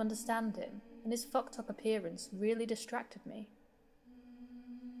hard to understand him, and his fucked up appearance really distracted me.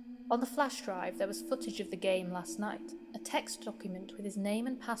 On the flash drive, there was footage of the game last night, a text document with his name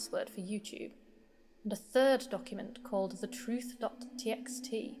and password for YouTube, and a third document called the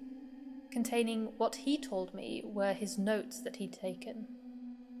truth.txt, containing what he told me were his notes that he'd taken.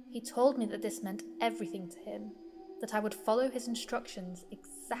 He told me that this meant everything to him, that I would follow his instructions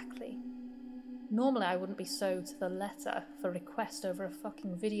exactly. Normally I wouldn't be so to the letter for request over a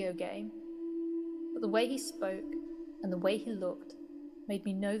fucking video game, but the way he spoke and the way he looked made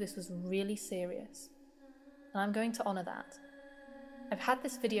me know this was really serious, and I'm going to honour that. I've had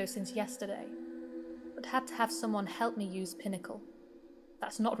this video since yesterday, but had to have someone help me use Pinnacle.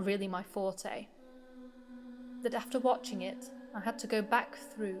 That's not really my forte. That after watching it, I had to go back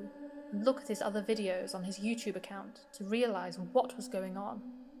through and look at his other videos on his YouTube account to realise what was going on,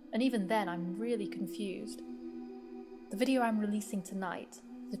 and even then I'm really confused. The video I'm releasing tonight,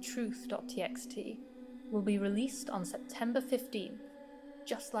 the truth.txt, will be released on September 15th,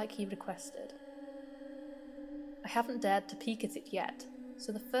 just like he requested. I haven't dared to peek at it yet,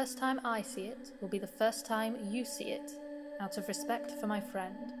 so the first time I see it will be the first time you see it, out of respect for my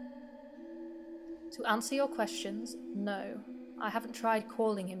friend. To answer your questions, no, I haven't tried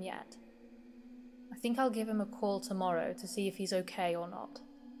calling him yet. I think I'll give him a call tomorrow to see if he's okay or not.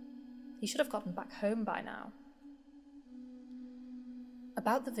 He should have gotten back home by now.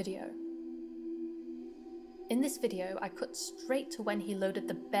 About the video. In this video, I cut straight to when he loaded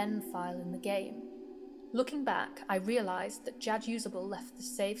the Ben file in the game. Looking back, I realised that JadUsable left the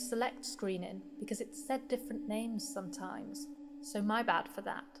Save Select screen in because it said different names sometimes, so my bad for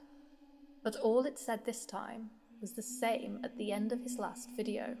that. But all it said this time was the same at the end of his last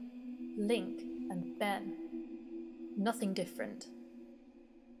video: Link and Ben. Nothing different.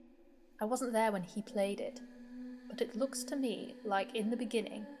 I wasn't there when he played it, but it looks to me like in the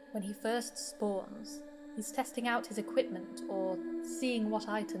beginning, when he first spawns, he's testing out his equipment or seeing what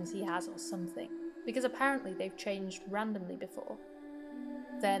items he has or something, because apparently they've changed randomly before.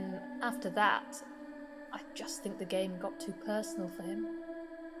 Then, after that, I just think the game got too personal for him.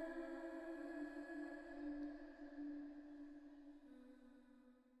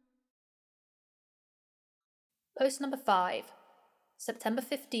 Post number 5, September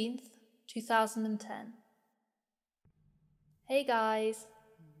 15th, 2010. Hey guys,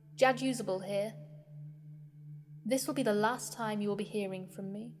 JadUsable here. This will be the last time you will be hearing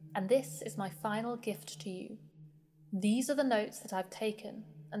from me, and this is my final gift to you. These are the notes that I've taken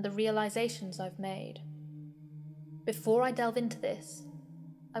and the realizations I've made. Before I delve into this,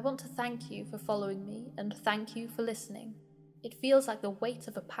 I want to thank you for following me and thank you for listening. It feels like the weight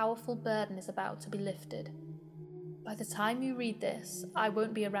of a powerful burden is about to be lifted. By the time you read this, I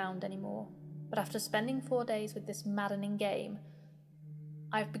won't be around anymore, but after spending 4 days with this maddening game,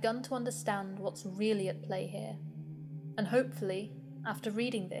 I've begun to understand what's really at play here. And hopefully, after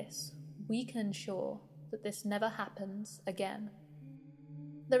reading this, we can ensure that this never happens again.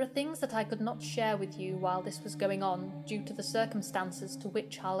 There are things that I could not share with you while this was going on due to the circumstances to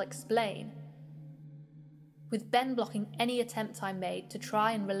which I'll explain. With Ben blocking any attempt I made to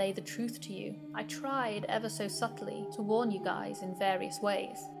try and relay the truth to you, I tried ever so subtly to warn you guys in various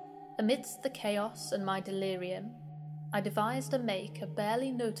ways. Amidst the chaos and my delirium, I devised and make a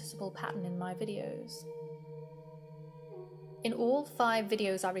barely noticeable pattern in my videos. In all 5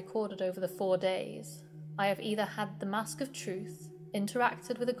 videos I recorded over the 4 days, I have either had the Mask of Truth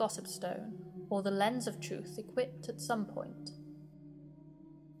interacted with a gossip stone, or the Lens of Truth equipped at some point.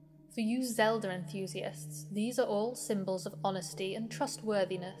 For you Zelda enthusiasts, these are all symbols of honesty and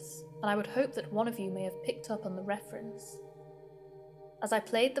trustworthiness, and I would hope that one of you may have picked up on the reference. As I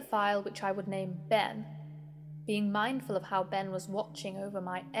played the file which I would name Ben, being mindful of how Ben was watching over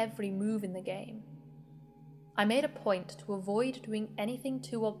my every move in the game, I made a point to avoid doing anything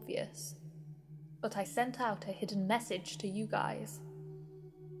too obvious, but I sent out a hidden message to you guys.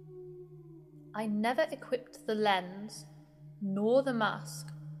 I never equipped the lens, nor the mask,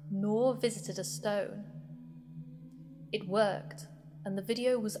 nor visited a stone. It worked, and the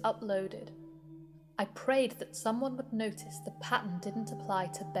video was uploaded. I prayed that someone would notice the pattern didn't apply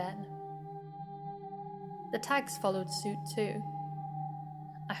to Ben. The tags followed suit too.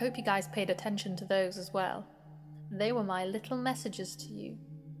 I hope you guys paid attention to those as well. They were my little messages to you.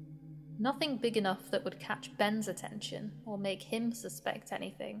 Nothing big enough that would catch Ben's attention or make him suspect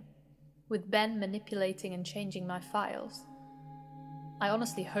anything, with Ben manipulating and changing my files. I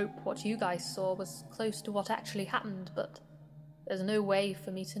honestly hope what you guys saw was close to what actually happened, but there's no way for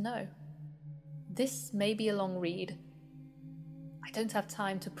me to know. This may be a long read. I don't have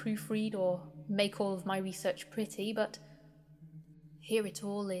time to proofread or make all of my research pretty, but here it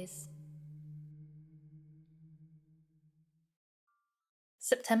all is.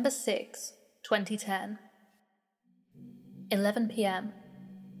 September 6, 2010. 11 PM.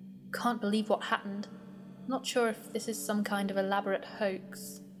 Can't believe what happened. Not sure if this is some kind of elaborate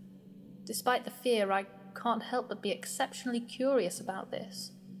hoax. Despite the fear, I can't help but be exceptionally curious about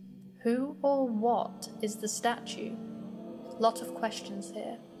this. Who or what is the statue? Lot of questions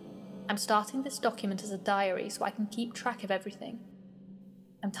here. I'm starting this document as a diary so I can keep track of everything.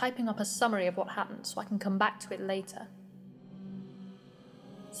 I'm typing up a summary of what happened so I can come back to it later.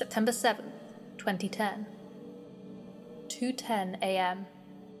 September 7th, 2010. 2:10 AM.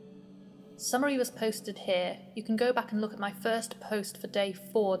 Summary was posted here. You can go back and look at my first post for day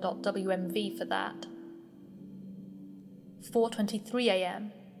 4.wmv for that. 4:23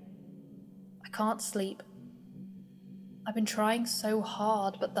 AM. I can't sleep. I've been trying so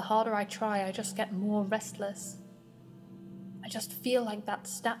hard, but the harder I try, I just get more restless. I just feel like that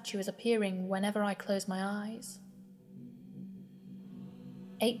statue is appearing whenever I close my eyes.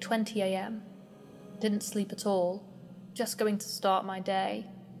 8:20 AM. Didn't sleep at all. Just going to start my day.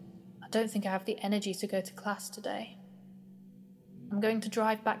 I don't think I have the energy to go to class today. I'm going to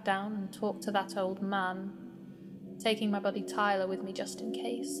drive back down and talk to that old man, taking my buddy Tyler with me just in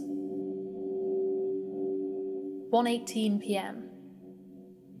case. 1:18 PM.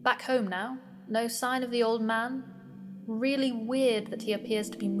 Back home now. No sign of the old man. Really weird that he appears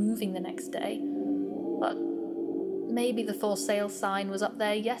to be moving the next day. But maybe the for sale sign was up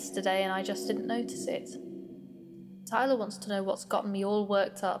there yesterday and I just didn't notice it. Tyler wants to know what's gotten me all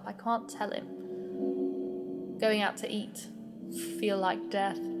worked up. I can't tell him. Going out to eat. Feel like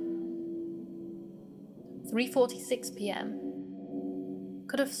death. 3:46 PM.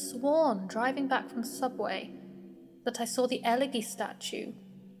 Could have sworn, driving back from Subway, that I saw the Elegy statue,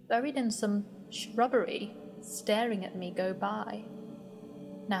 buried in some shrubbery, staring at me go by.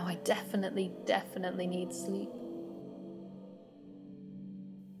 Now I definitely need sleep.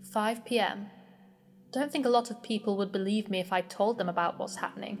 5 PM. Don't think a lot of people would believe me if I told them about what's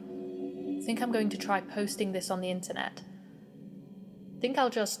happening. Think I'm going to try posting this on the internet. Think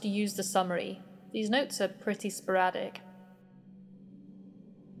I'll just use the summary. These notes are pretty sporadic.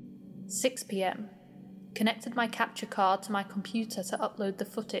 6 PM. Connected my capture card to my computer to upload the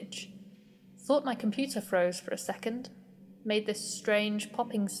footage. Thought my computer froze for a second. Made this strange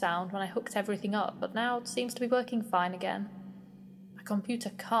popping sound when I hooked everything up, but now it seems to be working fine again. My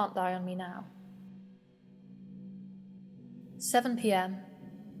computer can't die on me now. 7 PM.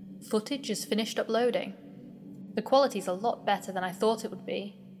 Footage is finished uploading. The quality's a lot better than I thought it would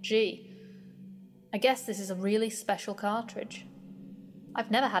be. Gee. I guess this is a really special cartridge.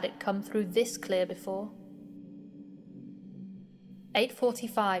 I've never had it come through this clear before.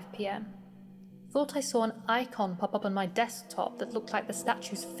 8:45 PM. Thought I saw an icon pop up on my desktop that looked like the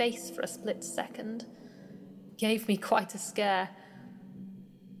statue's face for a split second. Gave me quite a scare.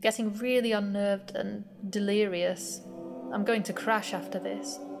 Getting really unnerved and delirious. I'm going to crash after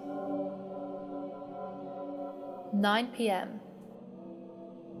this. 9 PM.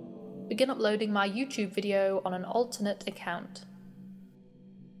 Begin uploading my YouTube video on an alternate account.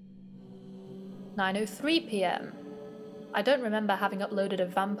 9:03 PM. I don't remember having uploaded a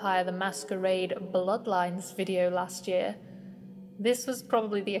Vampire the Masquerade Bloodlines video last year. This was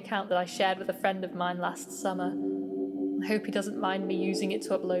probably the account that I shared with a friend of mine last summer. I hope he doesn't mind me using it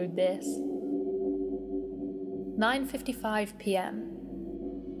to upload this. 9:55 p.m.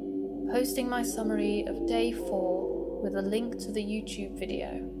 Posting my summary of day 4 with a link to the YouTube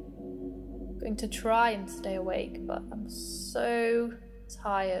video. Going to try and stay awake, but I'm so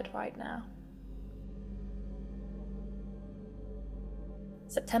tired right now.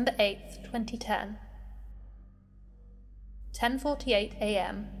 September 8th, 2010. 10:48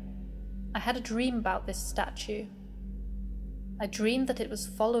 a.m. I had a dream about this statue. I dreamed that it was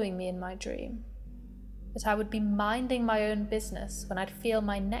following me in my dream, that I would be minding my own business when I'd feel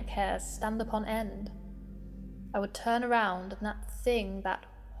my neck hairs stand upon end. I would turn around and that thing, that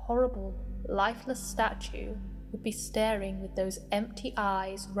horrible, lifeless statue, would be staring with those empty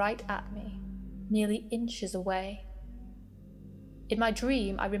eyes right at me, nearly inches away. In my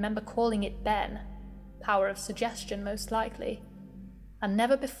dream, I remember calling it Ben, power of suggestion most likely, and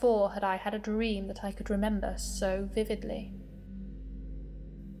never before had I had a dream that I could remember so vividly.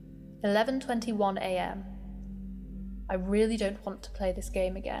 11:21 a.m. I really don't want to play this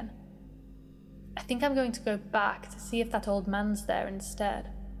game again. I think I'm going to go back to see if that old man's there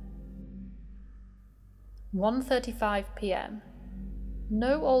instead. 1:35 p.m.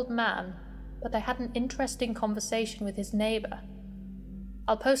 No old man, but I had an interesting conversation with his neighbour.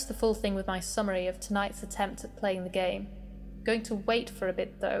 I'll post the full thing with my summary of tonight's attempt at playing the game. I'm going to wait for a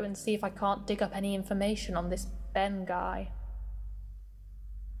bit though and see if I can't dig up any information on this Ben guy.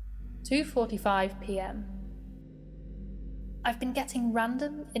 2:45 p.m. I've been getting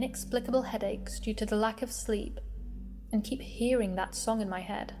random, inexplicable headaches due to the lack of sleep and keep hearing that song in my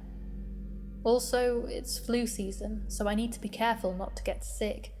head. Also, it's flu season, so I need to be careful not to get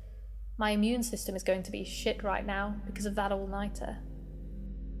sick. My immune system is going to be shit right now because of that all-nighter.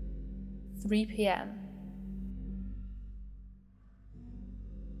 3 p.m.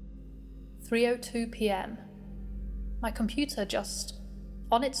 3:02 p.m. My computer just,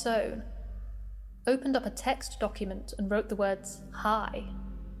 on its own, opened up a text document and wrote the words "hi"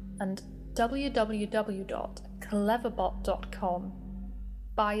 and www.cleverbot.com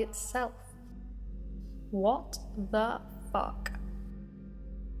by itself. What the fuck?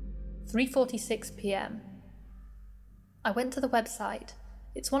 3:46 p.m. I went to the website.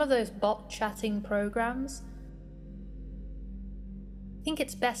 It's one of those bot chatting programs. I think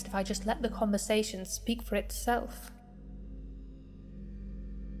it's best if I just let the conversation speak for itself.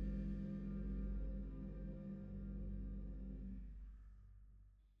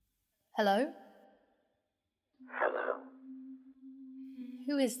 Hello? Hello.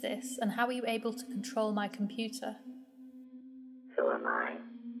 Who is this, and how are you able to control my computer? Who am I?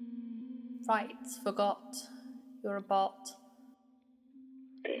 Right, forgot. You're a bot.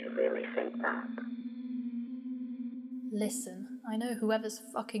 Do you really think that? Listen, I know whoever's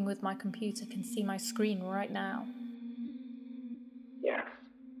fucking with my computer can see my screen right now. Yes.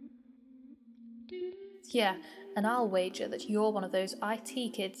 Yeah, and I'll wager that you're one of those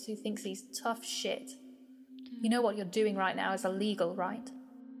IT kids who thinks he's tough shit. You know what you're doing right now is illegal, right?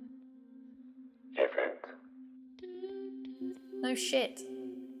 Isn't. No shit.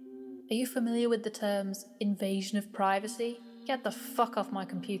 Are you familiar with the terms invasion of privacy? Get the fuck off my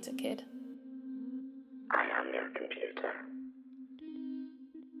computer, kid. I am your computer.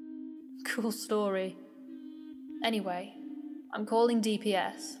 Cool story. Anyway, I'm calling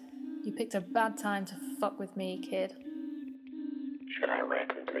DPS. You picked a bad time to fuck with me, kid. Should I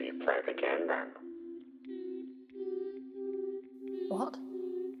wait until you play the game then? What?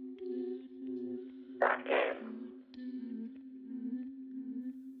 That game.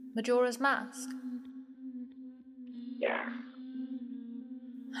 Majora's Mask? Yes.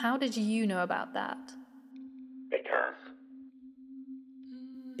 How did you know about that? Because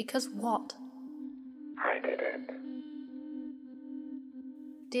Because what? I did it.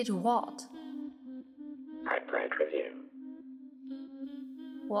 Did what? I played with you.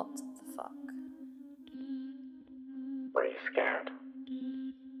 What the fuck? Were you scared?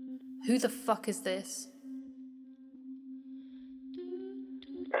 Who the fuck is this?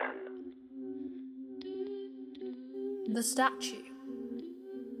 Ben. The statue.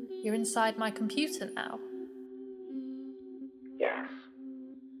 You're inside my computer now. Yes.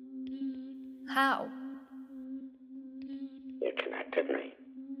 How? You connected me.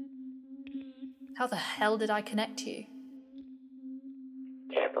 How the hell did I connect you?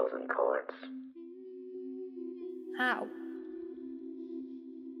 Cables and cords. How?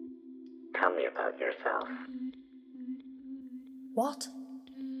 Tell me about yourself. What?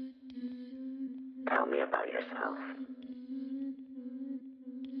 Tell me about yourself.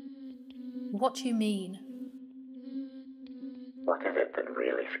 What do you mean? What is it that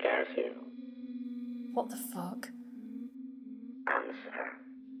really scares you? What the fuck? Answer.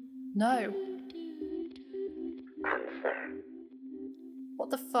 No. Answer. What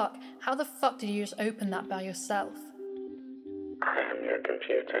the fuck? How the fuck did you just open that by yourself? I am your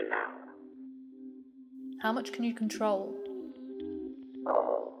computer now. How much can you control?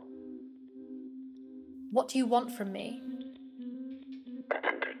 All. What do you want from me? To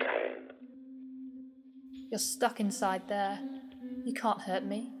entertain. You're stuck inside there. You can't hurt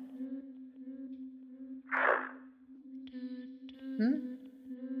me.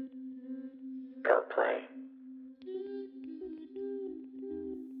 Go play.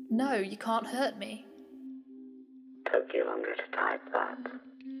 No, you can't hurt me. Took you longer to type that.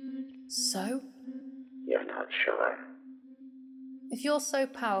 So? You're not sure. If you're so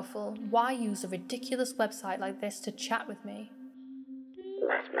powerful, why use a ridiculous website like this to chat with me?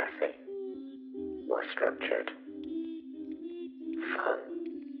 Less messy. More structured. Fun.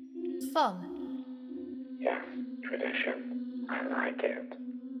 Fun. Yes, tradition. I like it.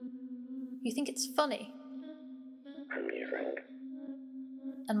 You think it's funny? Amusing.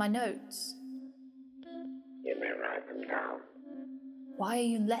 And my notes? You may write them down. Why are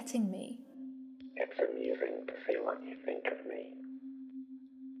you letting me? It's amusing to see what you think of me.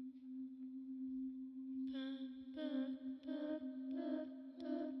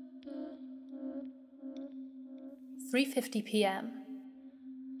 "3:50 p.m.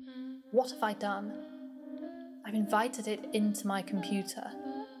 What have I done? I've invited it into my computer.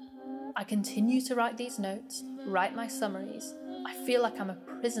 I continue to write these notes, write my summaries. I feel like I'm a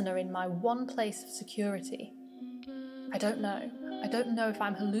prisoner in my one place of security. I don't know. I don't know if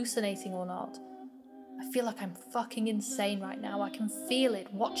I'm hallucinating or not. I feel like I'm fucking insane right now. I can feel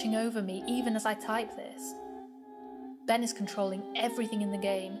it watching over me even as I type this. Ben is controlling everything in the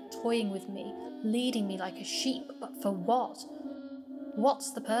game, toying with me, leading me like a sheep, but for what?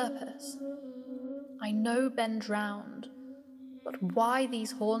 What's the purpose? I know Ben drowned, but why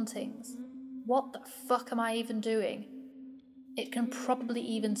these hauntings? What the fuck am I even doing? It can probably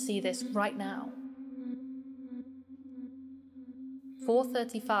even see this right now.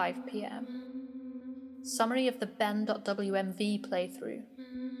 4:35 p.m. Summary of the ben.wmv playthrough.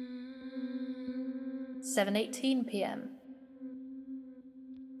 7:18 p.m.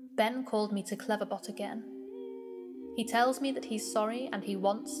 Ben called me to Cleverbot again. He tells me that he's sorry and he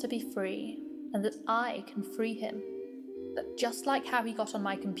wants to be free, and that I can free him. That just like how he got on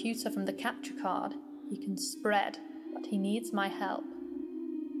my computer from the capture card, he can spread, but he needs my help.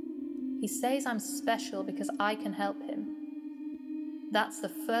 He says I'm special because I can help him. That's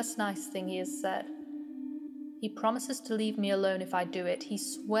the first nice thing he has said. He promises to leave me alone if I do it. He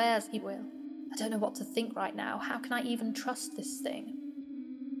swears he will. I don't know what to think right now. How can I even trust this thing?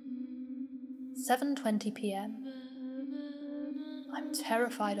 7:20 p.m. I'm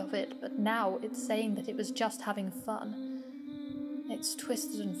terrified of it, but now it's saying that it was just having fun. It's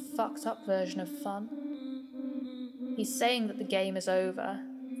twisted and fucked up version of fun. He's saying that the game is over.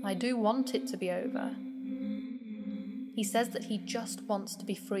 I do want it to be over. He says that he just wants to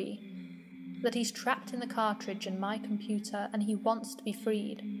be free. That he's trapped in the cartridge in my computer and he wants to be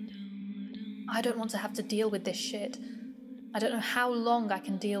freed. I don't want to have to deal with this shit. I don't know how long I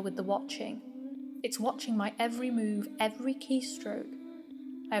can deal with the watching. It's watching my every move, every keystroke.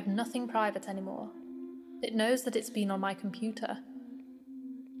 I have nothing private anymore. It knows that it's been on my computer.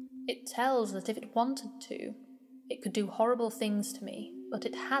 It tells that if it wanted to, it could do horrible things to me, but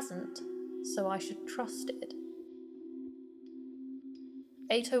it hasn't, so I should trust it.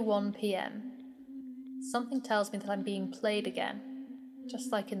 8:01 p.m. Something tells me that I'm being played again,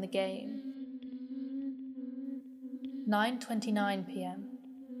 just like in the game. 9:29 p.m.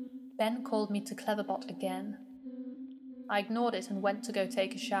 Ben called me to Cleverbot again. I ignored it and went to go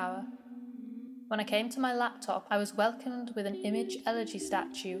take a shower. When I came to my laptop, I was welcomed with an image elegy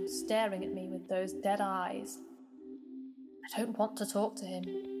statue staring at me with those dead eyes. I don't want to talk to him.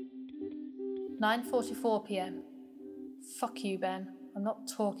 9:44 p.m. Fuck you, Ben. I'm not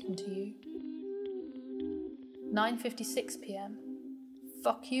talking to you. 9:56 p.m.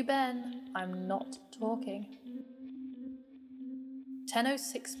 Fuck you, Ben. I'm not talking.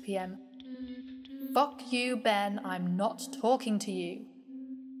 10:06 p.m. Fuck you, Ben. I'm not talking to you.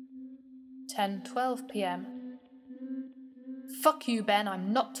 10:12 p.m. Fuck you, Ben.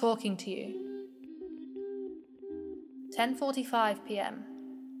 I'm not talking to you. 10:45 p.m.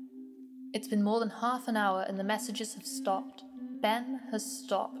 It's been more than half an hour and the messages have stopped. Ben has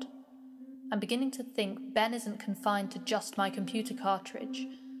stopped. I'm beginning to think Ben isn't confined to just my computer cartridge.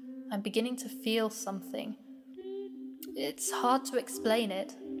 I'm beginning to feel something. It's hard to explain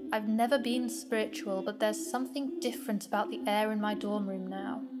it. I've never been spiritual, but there's something different about the air in my dorm room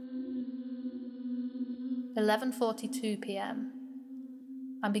now. 11:42 p.m.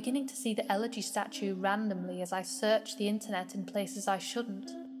 I'm beginning to see the elegy statue randomly as I search the internet in places I shouldn't.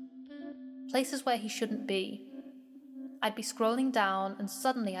 Places where he shouldn't be. I'd be scrolling down and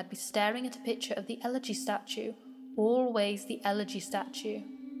suddenly I'd be staring at a picture of the elegy statue. Always the elegy statue.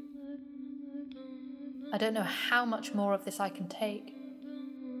 I don't know how much more of this I can take.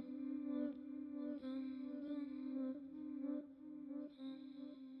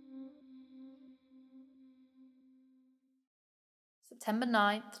 September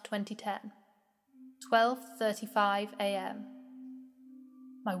 9th, 2010. 12:35 a.m.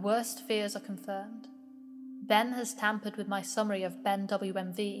 My worst fears are confirmed. Ben has tampered with my summary of Ben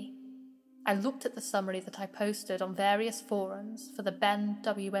WMV. I looked at the summary that I posted on various forums for the Ben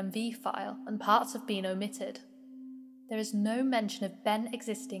WMV file, and parts have been omitted. There is no mention of Ben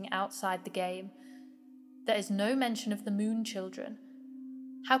existing outside the game. There is no mention of the Moon Children.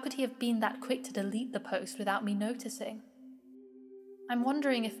 How could he have been that quick to delete the post without me noticing? I'm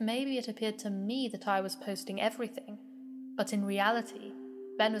wondering if maybe it appeared to me that I was posting everything, but in reality,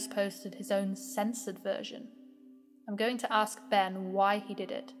 Ben has posted his own censored version. I'm going to ask Ben why he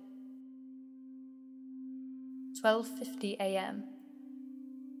did it. 12:50 a.m.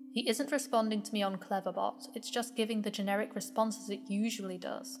 He isn't responding to me on Cleverbot, it's just giving the generic responses it usually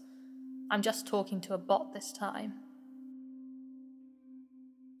does. I'm just talking to a bot this time.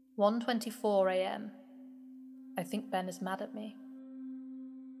 1:24 a.m. I think Ben is mad at me.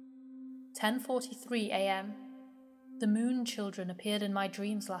 10:43 a.m. The Moon Children appeared in my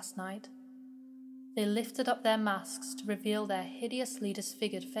dreams last night. They lifted up their masks to reveal their hideously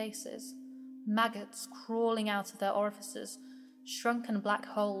disfigured faces, maggots crawling out of their orifices, shrunken black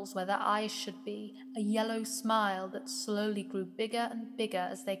holes where their eyes should be, a yellow smile that slowly grew bigger and bigger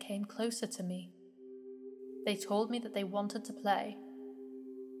as they came closer to me. They told me that they wanted to play.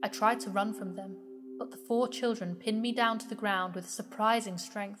 I tried to run from them, but the 4 children pinned me down to the ground with surprising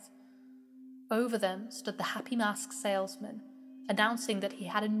strength. Over them stood the Happy Mask salesman, announcing that he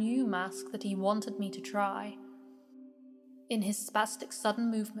had a new mask that he wanted me to try. In his spastic sudden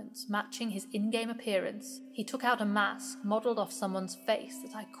movements matching his in-game appearance, he took out a mask modelled off someone's face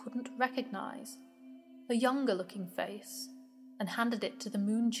that I couldn't recognise, a younger-looking face, and handed it to the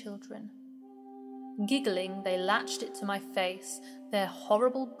Moon Children. Giggling, they latched it to my face, their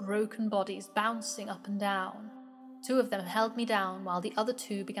horrible broken bodies bouncing up and down. 2 of them held me down while the other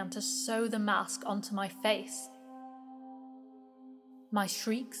 2 began to sew the mask onto my face. My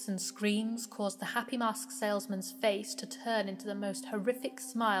shrieks and screams caused the Happy Mask salesman's face to turn into the most horrific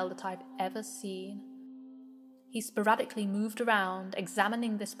smile that I've ever seen. He sporadically moved around,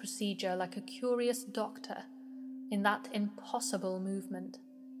 examining this procedure like a curious doctor, in that impossible movement.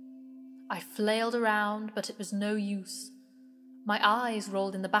 I flailed around, but it was no use. My eyes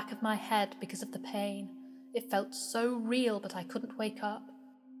rolled in the back of my head because of the pain. It felt so real, but I couldn't wake up.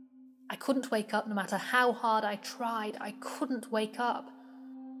 I couldn't wake up no matter how hard I tried. I couldn't wake up.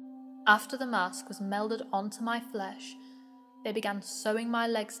 After the mask was melded onto my flesh, they began sewing my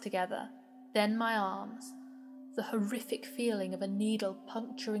legs together, then my arms. The horrific feeling of a needle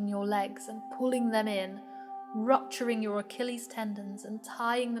puncturing your legs and pulling them in, rupturing your Achilles tendons and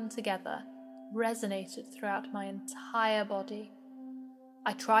tying them together, resonated throughout my entire body.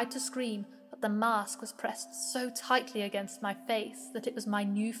 I tried to scream, but the mask was pressed so tightly against my face that it was my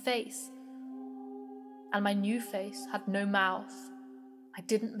new face. And my new face had no mouth. I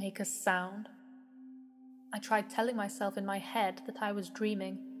didn't make a sound. I tried telling myself in my head that I was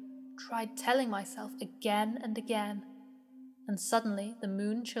dreaming, tried telling myself again and again, and suddenly the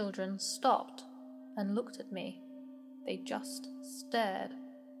Moon Children stopped and looked at me. They just stared.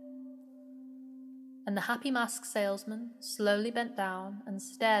 And the Happy Mask salesman slowly bent down and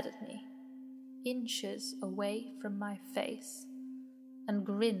stared at me, inches away from my face, and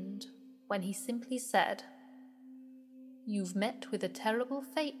grinned when he simply said, "You've met with a terrible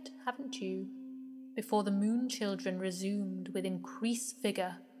fate, haven't you?" before the Moon Children resumed with increased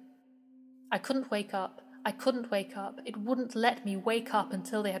vigour. I couldn't wake up. I couldn't wake up. It wouldn't let me wake up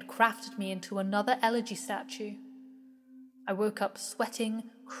until they had crafted me into another elegy statue. I woke up sweating,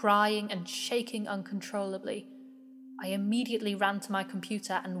 crying, and shaking uncontrollably. I immediately ran to my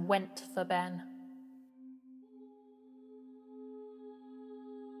computer and went for Ben.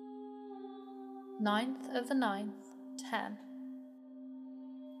 Ninth of the 9th, 10.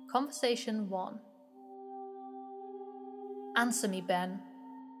 Conversation 1. Answer me, Ben.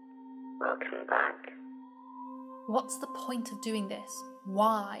 Welcome back. What's the point of doing this?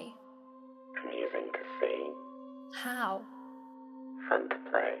 Why? Amusing to see. How? fun to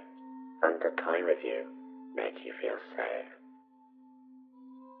play, fun to toy with you, make you feel safe.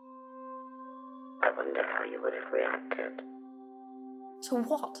 I wonder how you would have reacted. To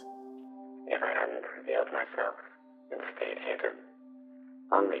what? If I hadn't revealed myself and stayed hidden,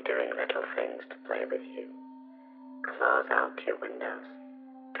 only doing little things to play with you. Close out your windows,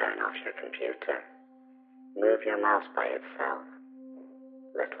 turn off your computer, move your mouse by itself.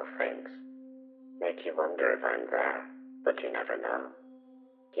 Little things. Make you wonder if I'm there, but you never know.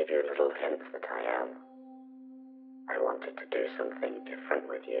 Give you little hints that I am. I wanted to do something different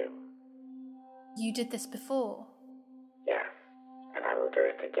with you. You did this before? Yes, and I will do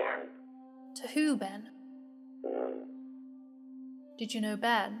it again. To who, Ben? Did you know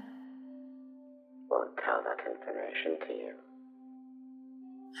Ben? Won't tell that information to you.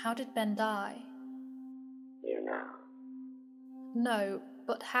 How did Ben die? You know. No,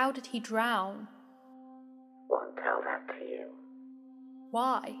 but how did he drown? Won't tell that to you.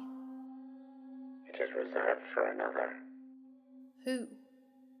 Why? It is reserved for another. Who?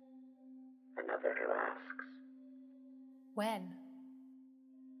 Another who asks. When?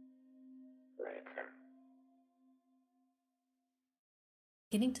 Later.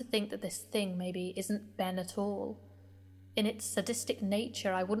 Beginning to think that this thing maybe isn't Ben at all. In its sadistic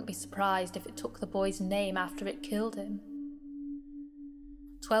nature, I wouldn't be surprised if it took the boy's name after it killed him.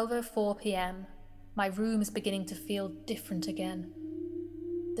 12:04 p.m. My room is beginning to feel different again.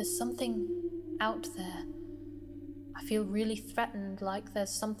 There's something out there. I feel really threatened, like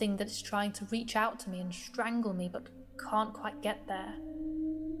there's something that is trying to reach out to me and strangle me, but can't quite get there.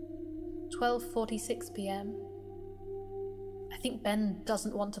 12:46 p.m. I think Ben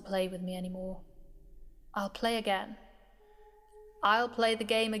doesn't want to play with me anymore. I'll play again. I'll play the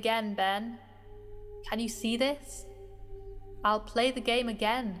game again, Ben. Can you see this? I'll play the game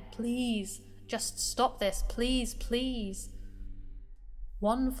again, please. Just stop this, please, please.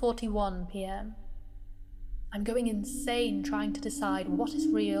 1:41 p.m. I'm going insane trying to decide what is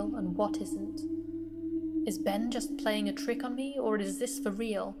real and what isn't. Is Ben just playing a trick on me, or is this for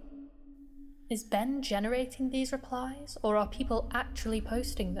real? Is Ben generating these replies, or are people actually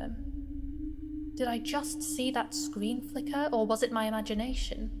posting them? Did I just see that screen flicker, or was it my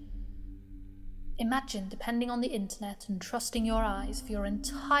imagination? Imagine depending on the internet and trusting your eyes for your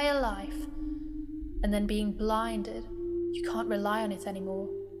entire life, and then being blinded. You can't rely on it anymore.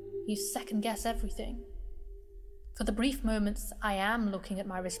 You second guess everything. For the brief moments I am looking at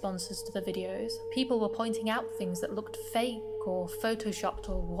my responses to the videos, people were pointing out things that looked fake or photoshopped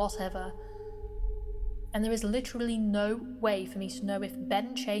or whatever. And there is literally no way for me to know if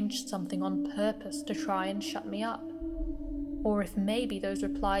Ben changed something on purpose to try and shut me up. Or if maybe those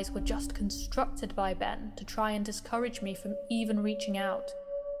replies were just constructed by Ben to try and discourage me from even reaching out.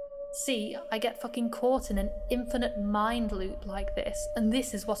 See, I get fucking caught in an infinite mind loop like this, and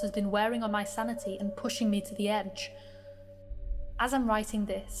this is what has been wearing on my sanity and pushing me to the edge. As I'm writing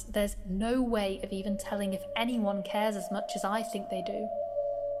this, there's no way of even telling if anyone cares as much as I think they do.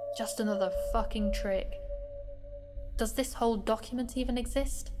 Just another fucking trick. Does this whole document even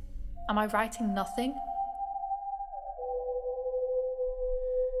exist? Am I writing nothing?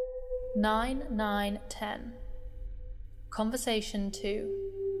 9:10. Conversation 2.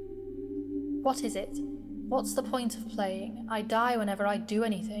 What is it? What's the point of playing? I die whenever I do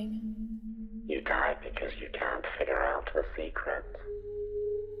anything. You die because you can't figure out the secret.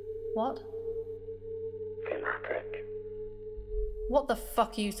 What? Thematic. What the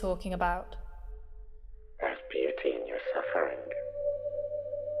fuck are you talking about? There's beauty in your suffering.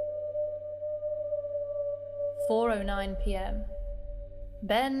 4:09 p.m.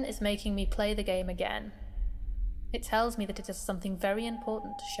 Ben is making me play the game again. It tells me that it has something very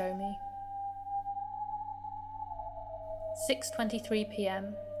important to show me. 6:23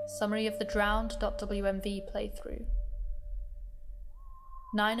 p.m. Summary of the drowned.wmv playthrough.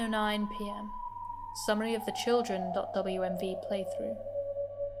 9:09 p.m. Summary of the children.wmv playthrough.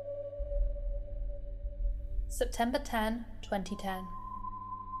 September 10, 2010.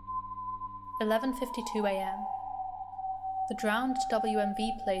 11:52 a.m. The drowned WMV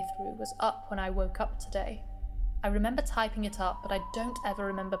playthrough was up when I woke up today. I remember typing it up, but I don't ever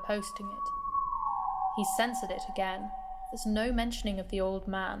remember posting it. He censored it again. There's no mentioning of the old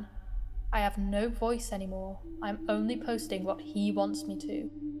man. I have no voice anymore. I'm only posting what he wants me to.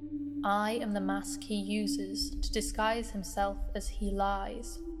 I am the mask he uses to disguise himself as he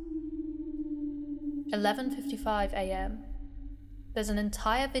lies. 11:55 a.m. There's an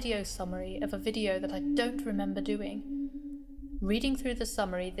entire video summary of a video that I don't remember doing. Reading through the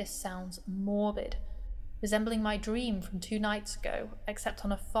summary, this sounds morbid, resembling my dream from 2 nights ago, except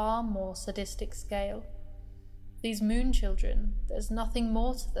on a far more sadistic scale. These moon children, there's nothing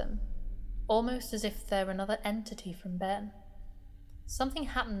more to them, almost as if they're another entity from Ben. Something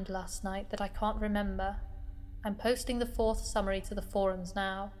happened last night that I can't remember. I'm posting the 4th summary to the forums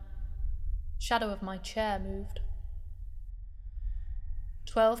now. Shadow of my chair moved.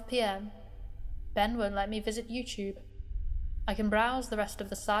 12 PM. Ben won't let me visit YouTube. I can browse the rest of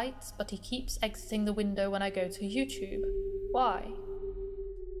the sites, but he keeps exiting the window when I go to YouTube. Why?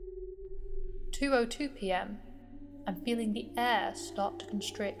 2:02 PM. I'm feeling the air start to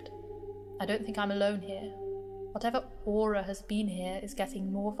constrict. I don't think I'm alone here. Whatever aura has been here is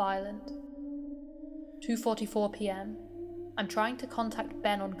getting more violent. 2:44 PM. I'm trying to contact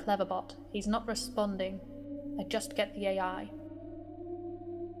Ben on Cleverbot. He's not responding. I just get the AI.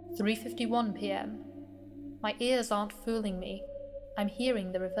 3:51 PM. My ears aren't fooling me. I'm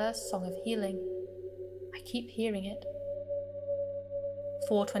hearing the reverse song of healing. I keep hearing it.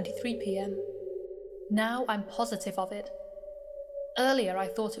 4:23 PM. Now I'm positive of it. Earlier I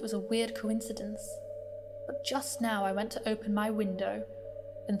thought it was a weird coincidence, but just now I went to open my window,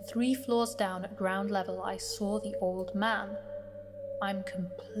 and 3 floors down at ground level I saw the old man. I'm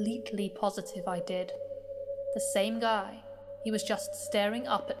completely positive I did. The same guy. He was just staring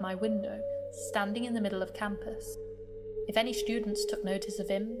up at my window, standing in the middle of campus. If any students took notice of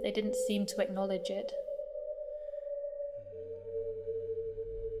him, they didn't seem to acknowledge it.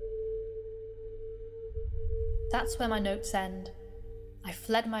 That's where my notes end. I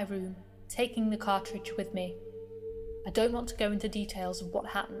fled my room, taking the cartridge with me. I don't want to go into details of what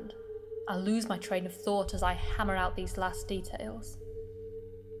happened. I'll lose my train of thought as I hammer out these last details.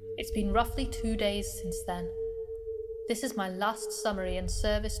 It's been roughly 2 days since then. This is my last summary and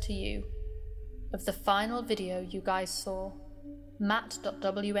service to you of the final video you guys saw,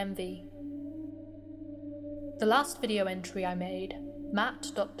 matt.wmv. The last video entry I made,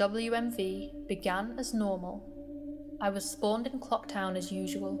 matt.wmv, began as normal. I was spawned in Clocktown as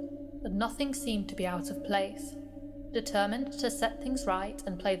usual, but nothing seemed to be out of place. Determined to set things right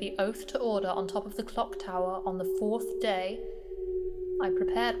and play the Oath to Order on top of the clock tower on the 4th day, I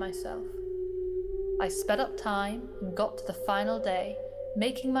prepared myself. I sped up time and got to the final day,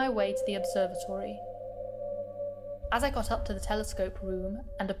 making my way to the observatory. As I got up to the telescope room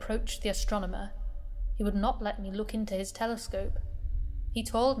and approached the astronomer, he would not let me look into his telescope. He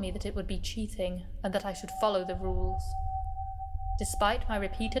told me that it would be cheating and that I should follow the rules. Despite my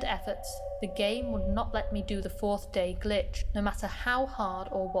repeated efforts, the game would not let me do the 4th day glitch, no matter how hard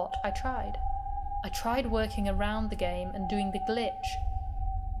or what I tried. I tried working around the game and doing the glitch,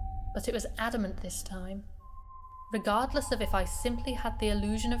 but it was adamant this time. Regardless of if I simply had the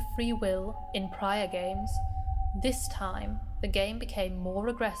illusion of free will in prior games, this time the game became more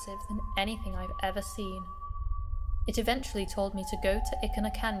aggressive than anything I've ever seen. It eventually told me to go to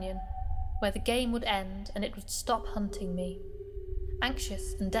Ikana Canyon, where the game would end and it would stop hunting me.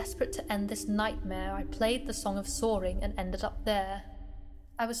 Anxious and desperate to end this nightmare, I played the Song of Soaring and ended up there.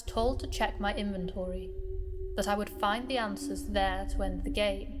 I was told to check my inventory, that I would find the answers there to end the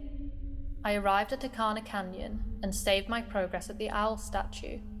game. I arrived at Ikana Canyon and saved my progress at the owl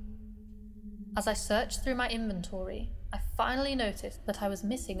statue. As I searched through my inventory, I finally noticed that I was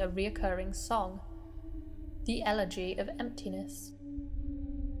missing a reoccurring song, the Elegy of Emptiness.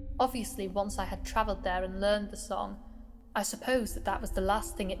 Obviously, once I had travelled there and learned the song, I suppose that was the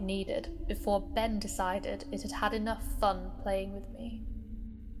last thing it needed before Ben decided it had had enough fun playing with me.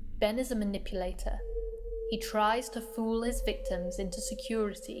 Ben is a manipulator. He tries to fool his victims into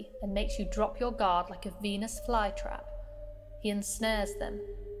security and makes you drop your guard like a Venus flytrap. He ensnares them.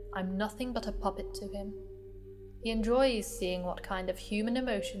 I'm nothing but a puppet to him. He enjoys seeing what kind of human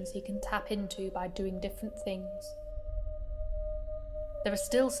emotions he can tap into by doing different things. There are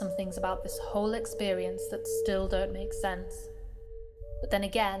still some things about this whole experience that still don't make sense. But then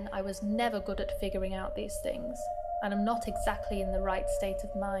again, I was never good at figuring out these things, and I'm not exactly in the right state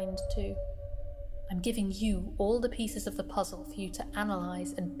of mind to. I'm giving you all the pieces of the puzzle for you to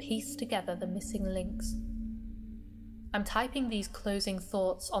analyse and piece together the missing links. I'm typing these closing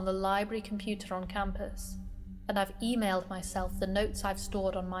thoughts on the library computer on campus, and I've emailed myself the notes I've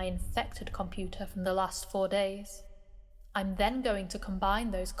stored on my infected computer from the last 4 days. I'm then going to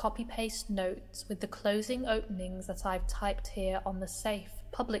combine those copy-paste notes with the closing openings that I've typed here on the safe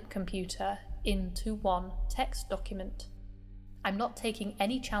public computer into one text document. I'm not taking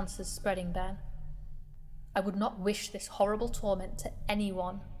any chances spreading Ben. I would not wish this horrible torment to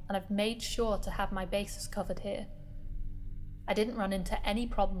anyone, and I've made sure to have my bases covered here. I didn't run into any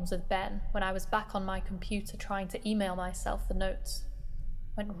problems with Ben when I was back on my computer trying to email myself the notes.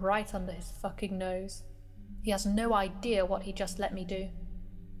 Went right under his fucking nose. He has no idea what he just let me do.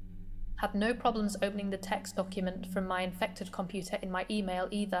 Had no problems opening the text document from my infected computer in my email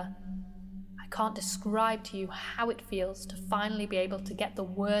either. I can't describe to you how it feels to finally be able to get the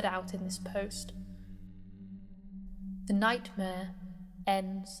word out in this post. The nightmare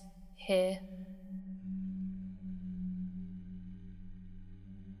ends here.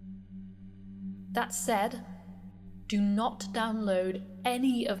 That said, do not download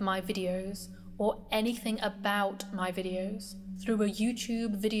any of my videos or anything about my videos through a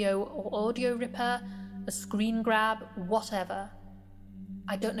YouTube video or audio ripper, a screen grab, whatever.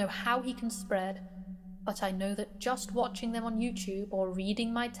 I don't know how he can spread, but I know that just watching them on YouTube or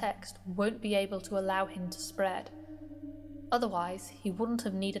reading my text won't be able to allow him to spread. Otherwise, he wouldn't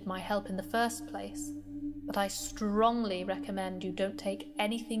have needed my help in the first place. But I strongly recommend you don't take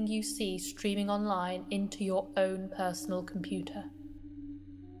anything you see streaming online into your own personal computer.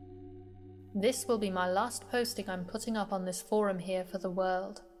 This will be my last posting I'm putting up on this forum here for the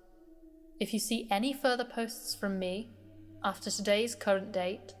world. If you see any further posts from me, after today's current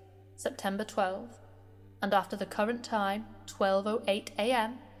date, September 12th, and after the current time, 12:08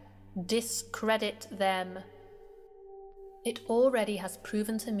 AM, discredit them. It already has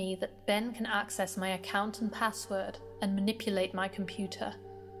proven to me that Ben can access my account and password and manipulate my computer.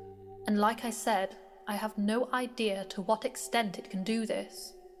 And like I said, I have no idea to what extent it can do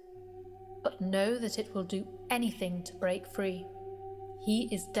this. But know that it will do anything to break free. He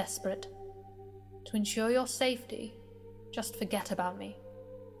is desperate. To ensure your safety, just forget about me.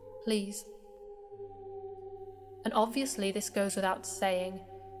 Please. And obviously this goes without saying,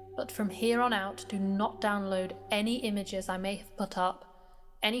 but from here on out, do not download any images I may have put up,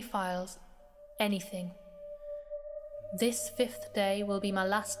 any files, anything. This 5th day will be my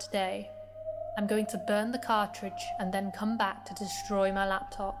last day. I'm going to burn the cartridge and then come back to destroy my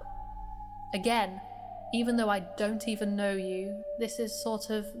laptop. Again, even though I don't even know you, this is sort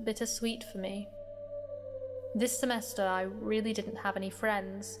of bittersweet for me. This semester I really didn't have any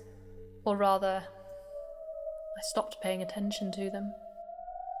friends, or rather, I stopped paying attention to them.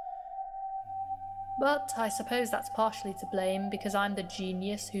 But I suppose that's partially to blame because I'm the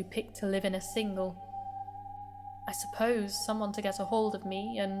genius who picked to live in a single. I suppose someone to get a hold of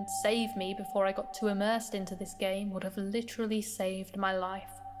me and save me before I got too immersed into this game would have literally saved my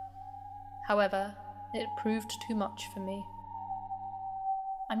life. However, it proved too much for me.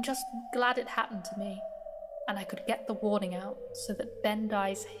 I'm just glad it happened to me, and I could get the warning out so that Ben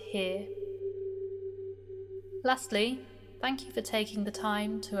dies here. Lastly, thank you for taking the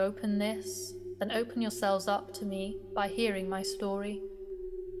time to open this, then open yourselves up to me by hearing my story.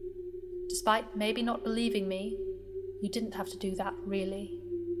 Despite maybe not believing me, you didn't have to do that, really.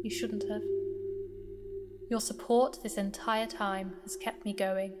 You shouldn't have. Your support this entire time has kept me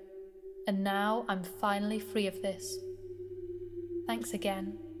going, and now I'm finally free of this. Thanks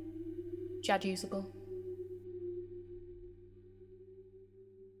again. Jadusable.